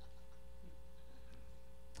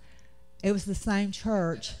 It was the same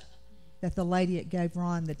church that the lady that gave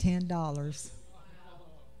Ron the $10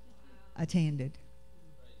 attended.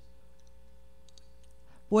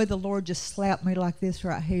 Boy, the Lord just slapped me like this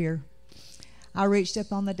right here. I reached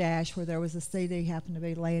up on the dash where there was a CD happened to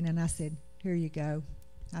be laying, and I said, here you go.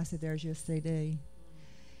 I said, there's your CD.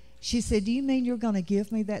 She said, do you mean you're going to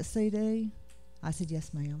give me that CD? I said,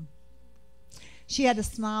 yes, ma'am. She had a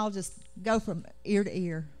smile just go from ear to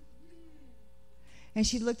ear. And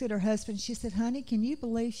she looked at her husband. She said, honey, can you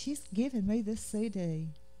believe she's giving me this CD?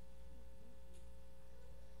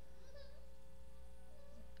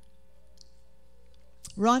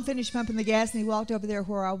 Ron finished pumping the gas, and he walked over there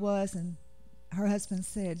where I was, and her husband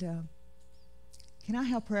said, can I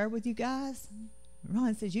have prayer with you guys?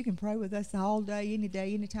 Ron says, you can pray with us all day,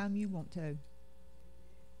 anytime you want to.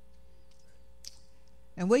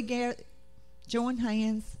 And we joined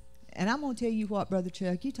hands, and I'm going to tell you what, Brother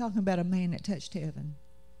Chuck, you're talking about a man that touched heaven.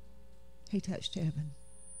 He touched heaven.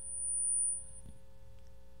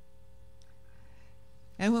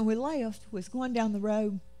 And when we left, we was going down the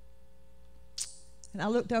road, and I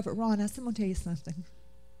looked over at Ron. I said, I'm going to tell you something.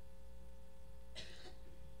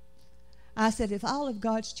 I said, if all of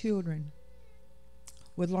God's children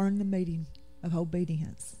would learn the meaning of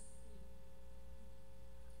obedience,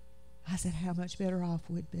 I said, how much better off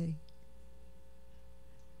we'd be.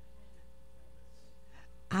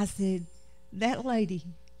 I said, that lady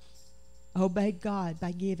obeyed God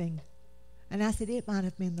by giving. And I said, it might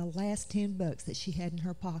have been the last $10 that she had in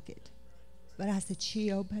her pocket. But I said, she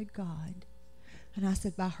obeyed God. And I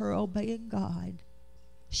said, by her obeying God,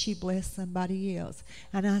 she blessed somebody else.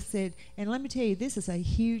 And I said, and let me tell you, this is a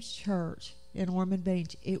huge church in Ormond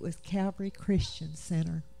Beach. It was Calvary Christian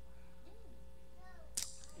Center.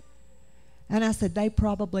 And I said, they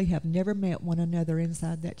probably have never met one another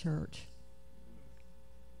inside that church.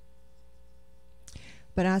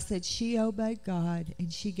 But I said, she obeyed God,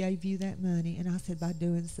 and she gave you that money. And I said, by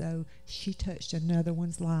doing so, she touched another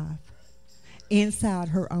one's life inside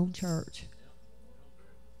her own church.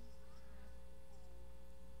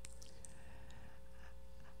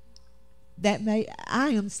 I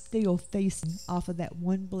am still feasting off of that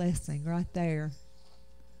one blessing right there,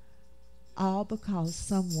 all because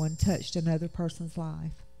someone touched another person's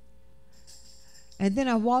life. And then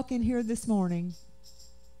I walk in here this morning,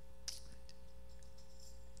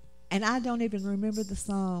 and I don't even remember the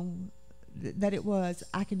song that it was.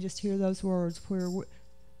 I can just hear those words where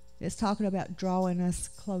it's talking about drawing us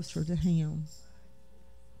closer to Him.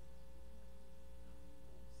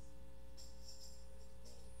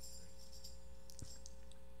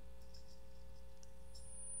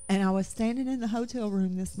 And I was standing in the hotel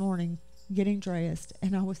room this morning getting dressed,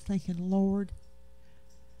 and I was thinking, Lord,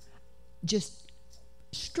 just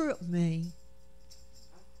strip me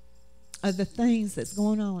of the things that's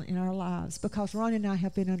going on in our lives, because Ron and I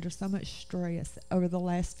have been under so much stress over the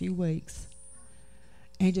last few weeks,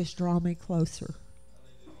 and just draw me closer.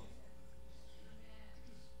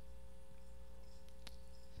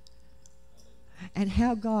 And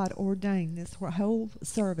how God ordained this whole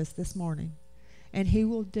service this morning. And he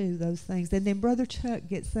will do those things. And then Brother Chuck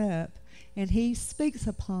gets up and he speaks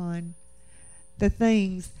upon the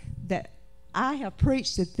things that I have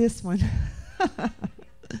preached at this one.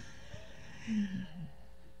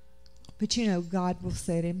 But you know, God will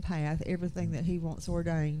set in path everything that he wants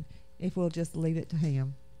ordained if we'll just leave it to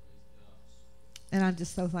him. And I'm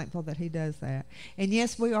just so thankful that he does that. And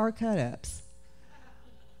yes, we are cut-ups.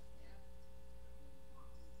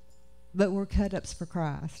 But we're cut-ups for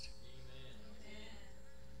Christ.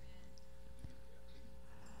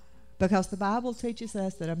 Because the Bible teaches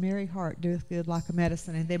us that a merry heart doeth good like a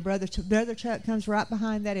medicine. And then Brother Chuck comes right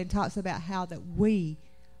behind that and talks about how that we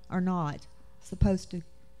are not supposed to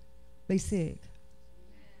be sick.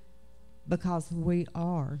 Because we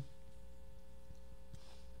are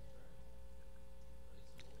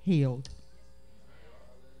healed.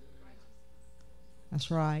 That's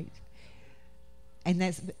right. And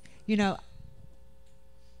that's, you know,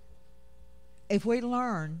 if we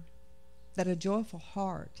learn that a joyful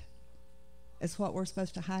heart is what we're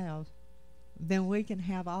supposed to have, then we can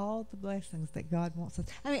have all the blessings that God wants us.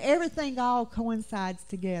 I mean, everything all coincides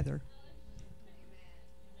together.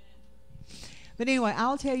 But anyway,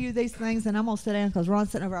 I'll tell you these things, and I'm going to sit down because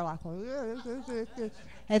Ron's sitting over there like,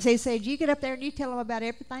 as he said, you get up there and you tell him about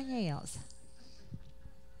everything else.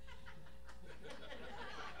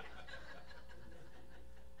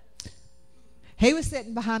 He was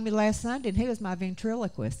sitting behind me last Sunday, and he was my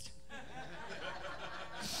ventriloquist.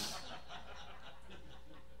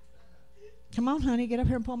 Come on, honey, get up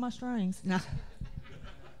here and pull my strings. No.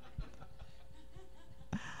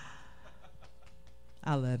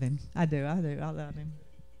 I love him. I do. I love him.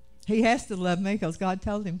 He has to love me because God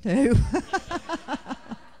told him to.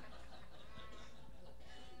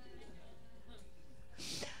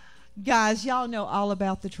 Guys, y'all know all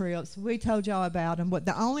about the trips. We told y'all about them. But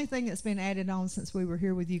the only thing that's been added on since we were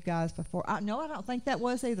here with you guys before, I don't think that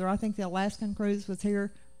was either. I think the Alaskan cruise was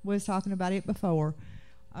here. We was talking about it before.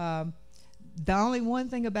 The only one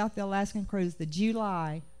thing about the Alaskan cruise, the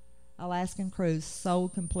July Alaskan cruise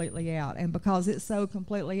sold completely out. And because it sold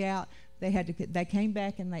completely out, they came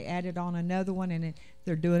back and they added on another one, and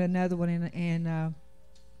they're doing another one in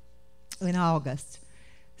August.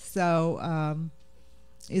 So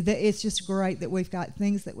it's just great that we've got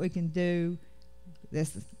things that we can do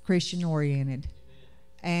that's Christian oriented.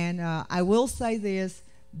 And I will say this,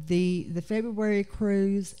 the February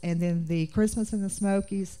cruise and then the Christmas in the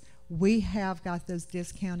Smokies, we have got those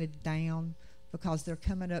discounted down because they're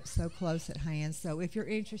coming up so close at hand. So if you're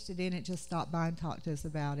interested in it, just stop by and talk to us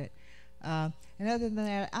about it. And other than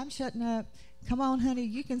that, I'm shutting up. Come on, honey,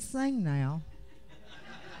 you can sing now.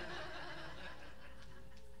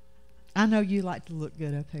 I know you like to look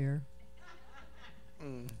good up here.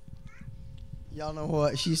 Y'all know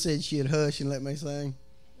what? She said she'd hush and let me sing.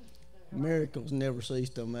 Miracles never cease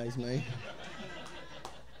to amaze me.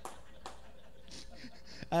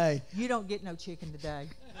 Hey. You don't get no chicken today.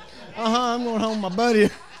 I'm going home with my buddy.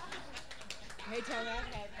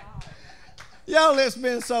 Y'all, it's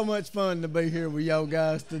been so much fun to be here with y'all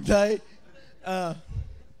guys today. You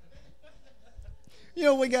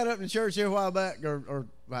know, we got up in the church here a while back, or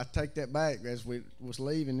I take that back. As we was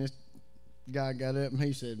leaving, this guy got up and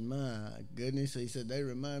he said, "My goodness," he said, "they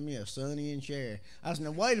remind me of Sonny and Cher." I said,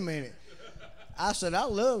 "Now wait a minute." I said, "I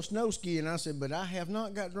love snow skiing." I said, "But I have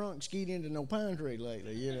not got drunk skied into no pine tree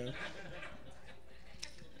lately, you know."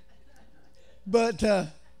 But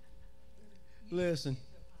listen,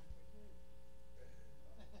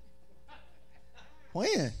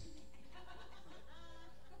 when?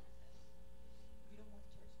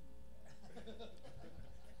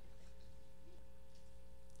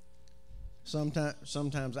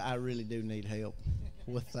 Sometimes I really do need help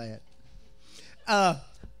with that.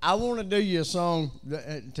 I want to do you a song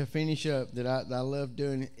to finish up that I love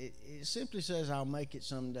doing. It simply says, "I'll make it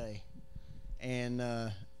someday." And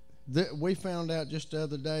we found out just the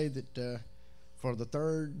other day that for the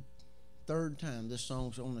third time this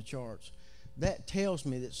song's on the charts. That tells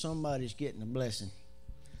me that somebody's getting a blessing,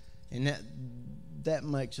 and that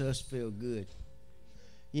makes us feel good.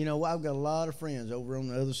 You know, I've got a lot of friends over on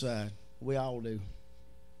the other side. We all do.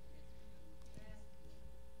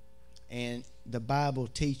 And the Bible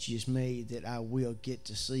teaches me that I will get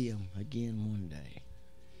to see him again one day.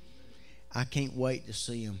 I can't wait to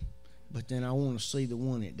see him. But then I want to see the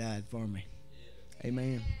one that died for me.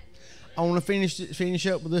 Amen. I want to finish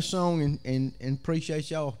up with this song and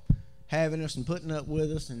appreciate y'all having us and putting up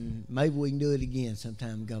with us. And maybe we can do it again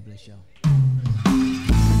sometime. God bless y'all.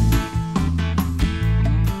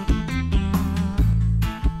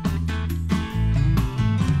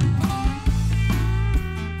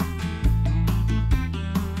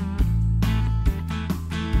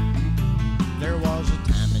 There was a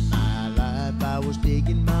time in my life I was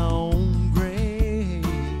digging my own grave.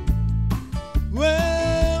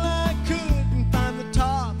 Well, I couldn't find the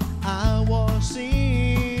top, I was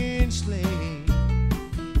enslaved.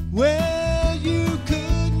 Well, you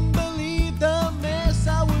couldn't believe the mess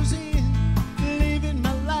I was in, living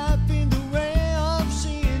my life in the way of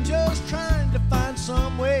sin, just trying to find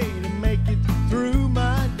some way to make it through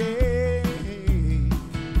my day.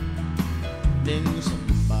 Then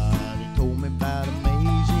somebody told me about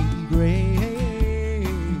amazing grace.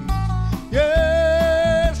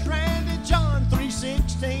 Yes, ran to John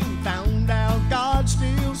 3:16, found out God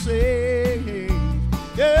still saves.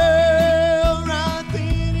 Yeah, right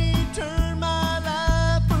then he turned my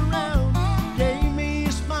life around, gave me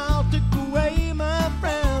a smile, took away my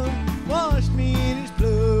frown, washed me in his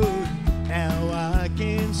blood, now I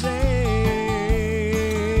can say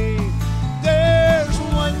there's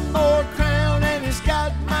one more crown and it's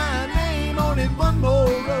got my name on it, one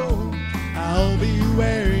more robe I'll be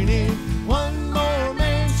wearing it, one more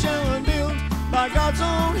mansion built by God's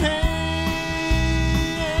own hands.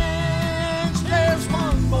 There's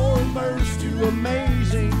one more verse to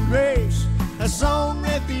Amazing Grace, a song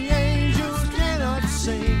that the angels cannot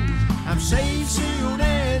sing. I'm saved, sealed,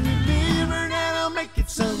 and delivered, and I'll make it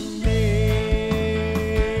someday.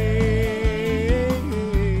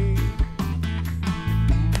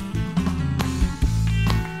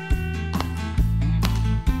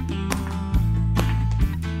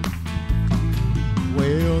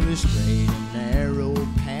 Well, this straight and narrow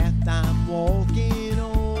path I'm walking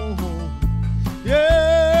on,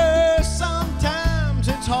 yeah, sometimes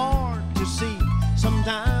it's hard to see,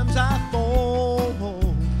 sometimes I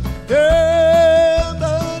fall, yeah,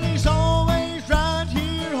 but he's always right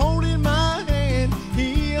here holding my hand.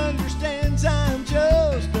 He understands I'm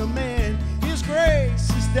just a man. His grace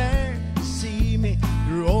is there to see me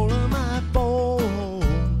through all of my faults.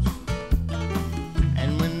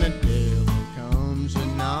 And when the devil comes a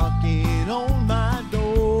knocking on my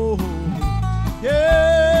door,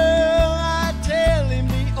 yeah, I tell him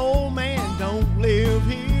the old man don't live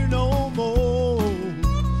here no more.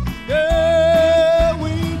 Yeah,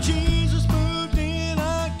 when Jesus moved in,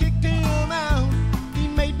 I kicked him out. He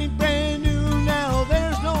made me brand new now,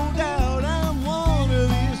 there's no doubt I'm one of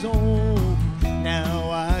his own. Now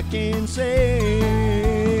I can say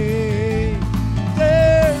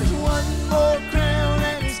there's one more crown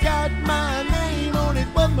and it's got my name on it,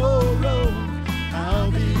 one more robe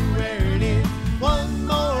I'll be wearing it, one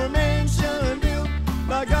more mansion built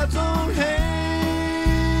by God's own hands.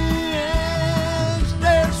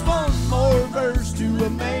 There's one more verse to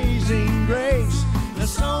Amazing Grace, the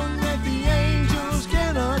song that the angels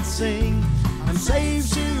cannot sing. I'm saved,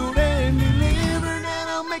 sealed, and delivered, and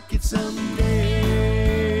I'll make it someday.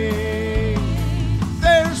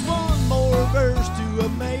 There's one more verse to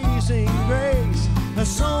Amazing Grace, a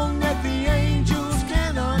song that the angels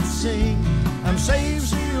cannot sing. I'm saved,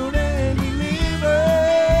 sealed, and delivered.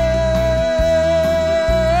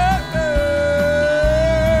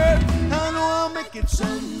 I know I'll make it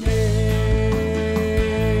someday.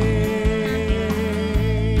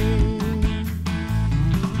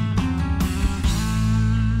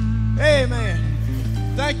 Amen.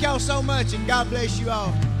 Thank y'all so much, and God bless you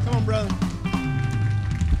all. Come on, brother.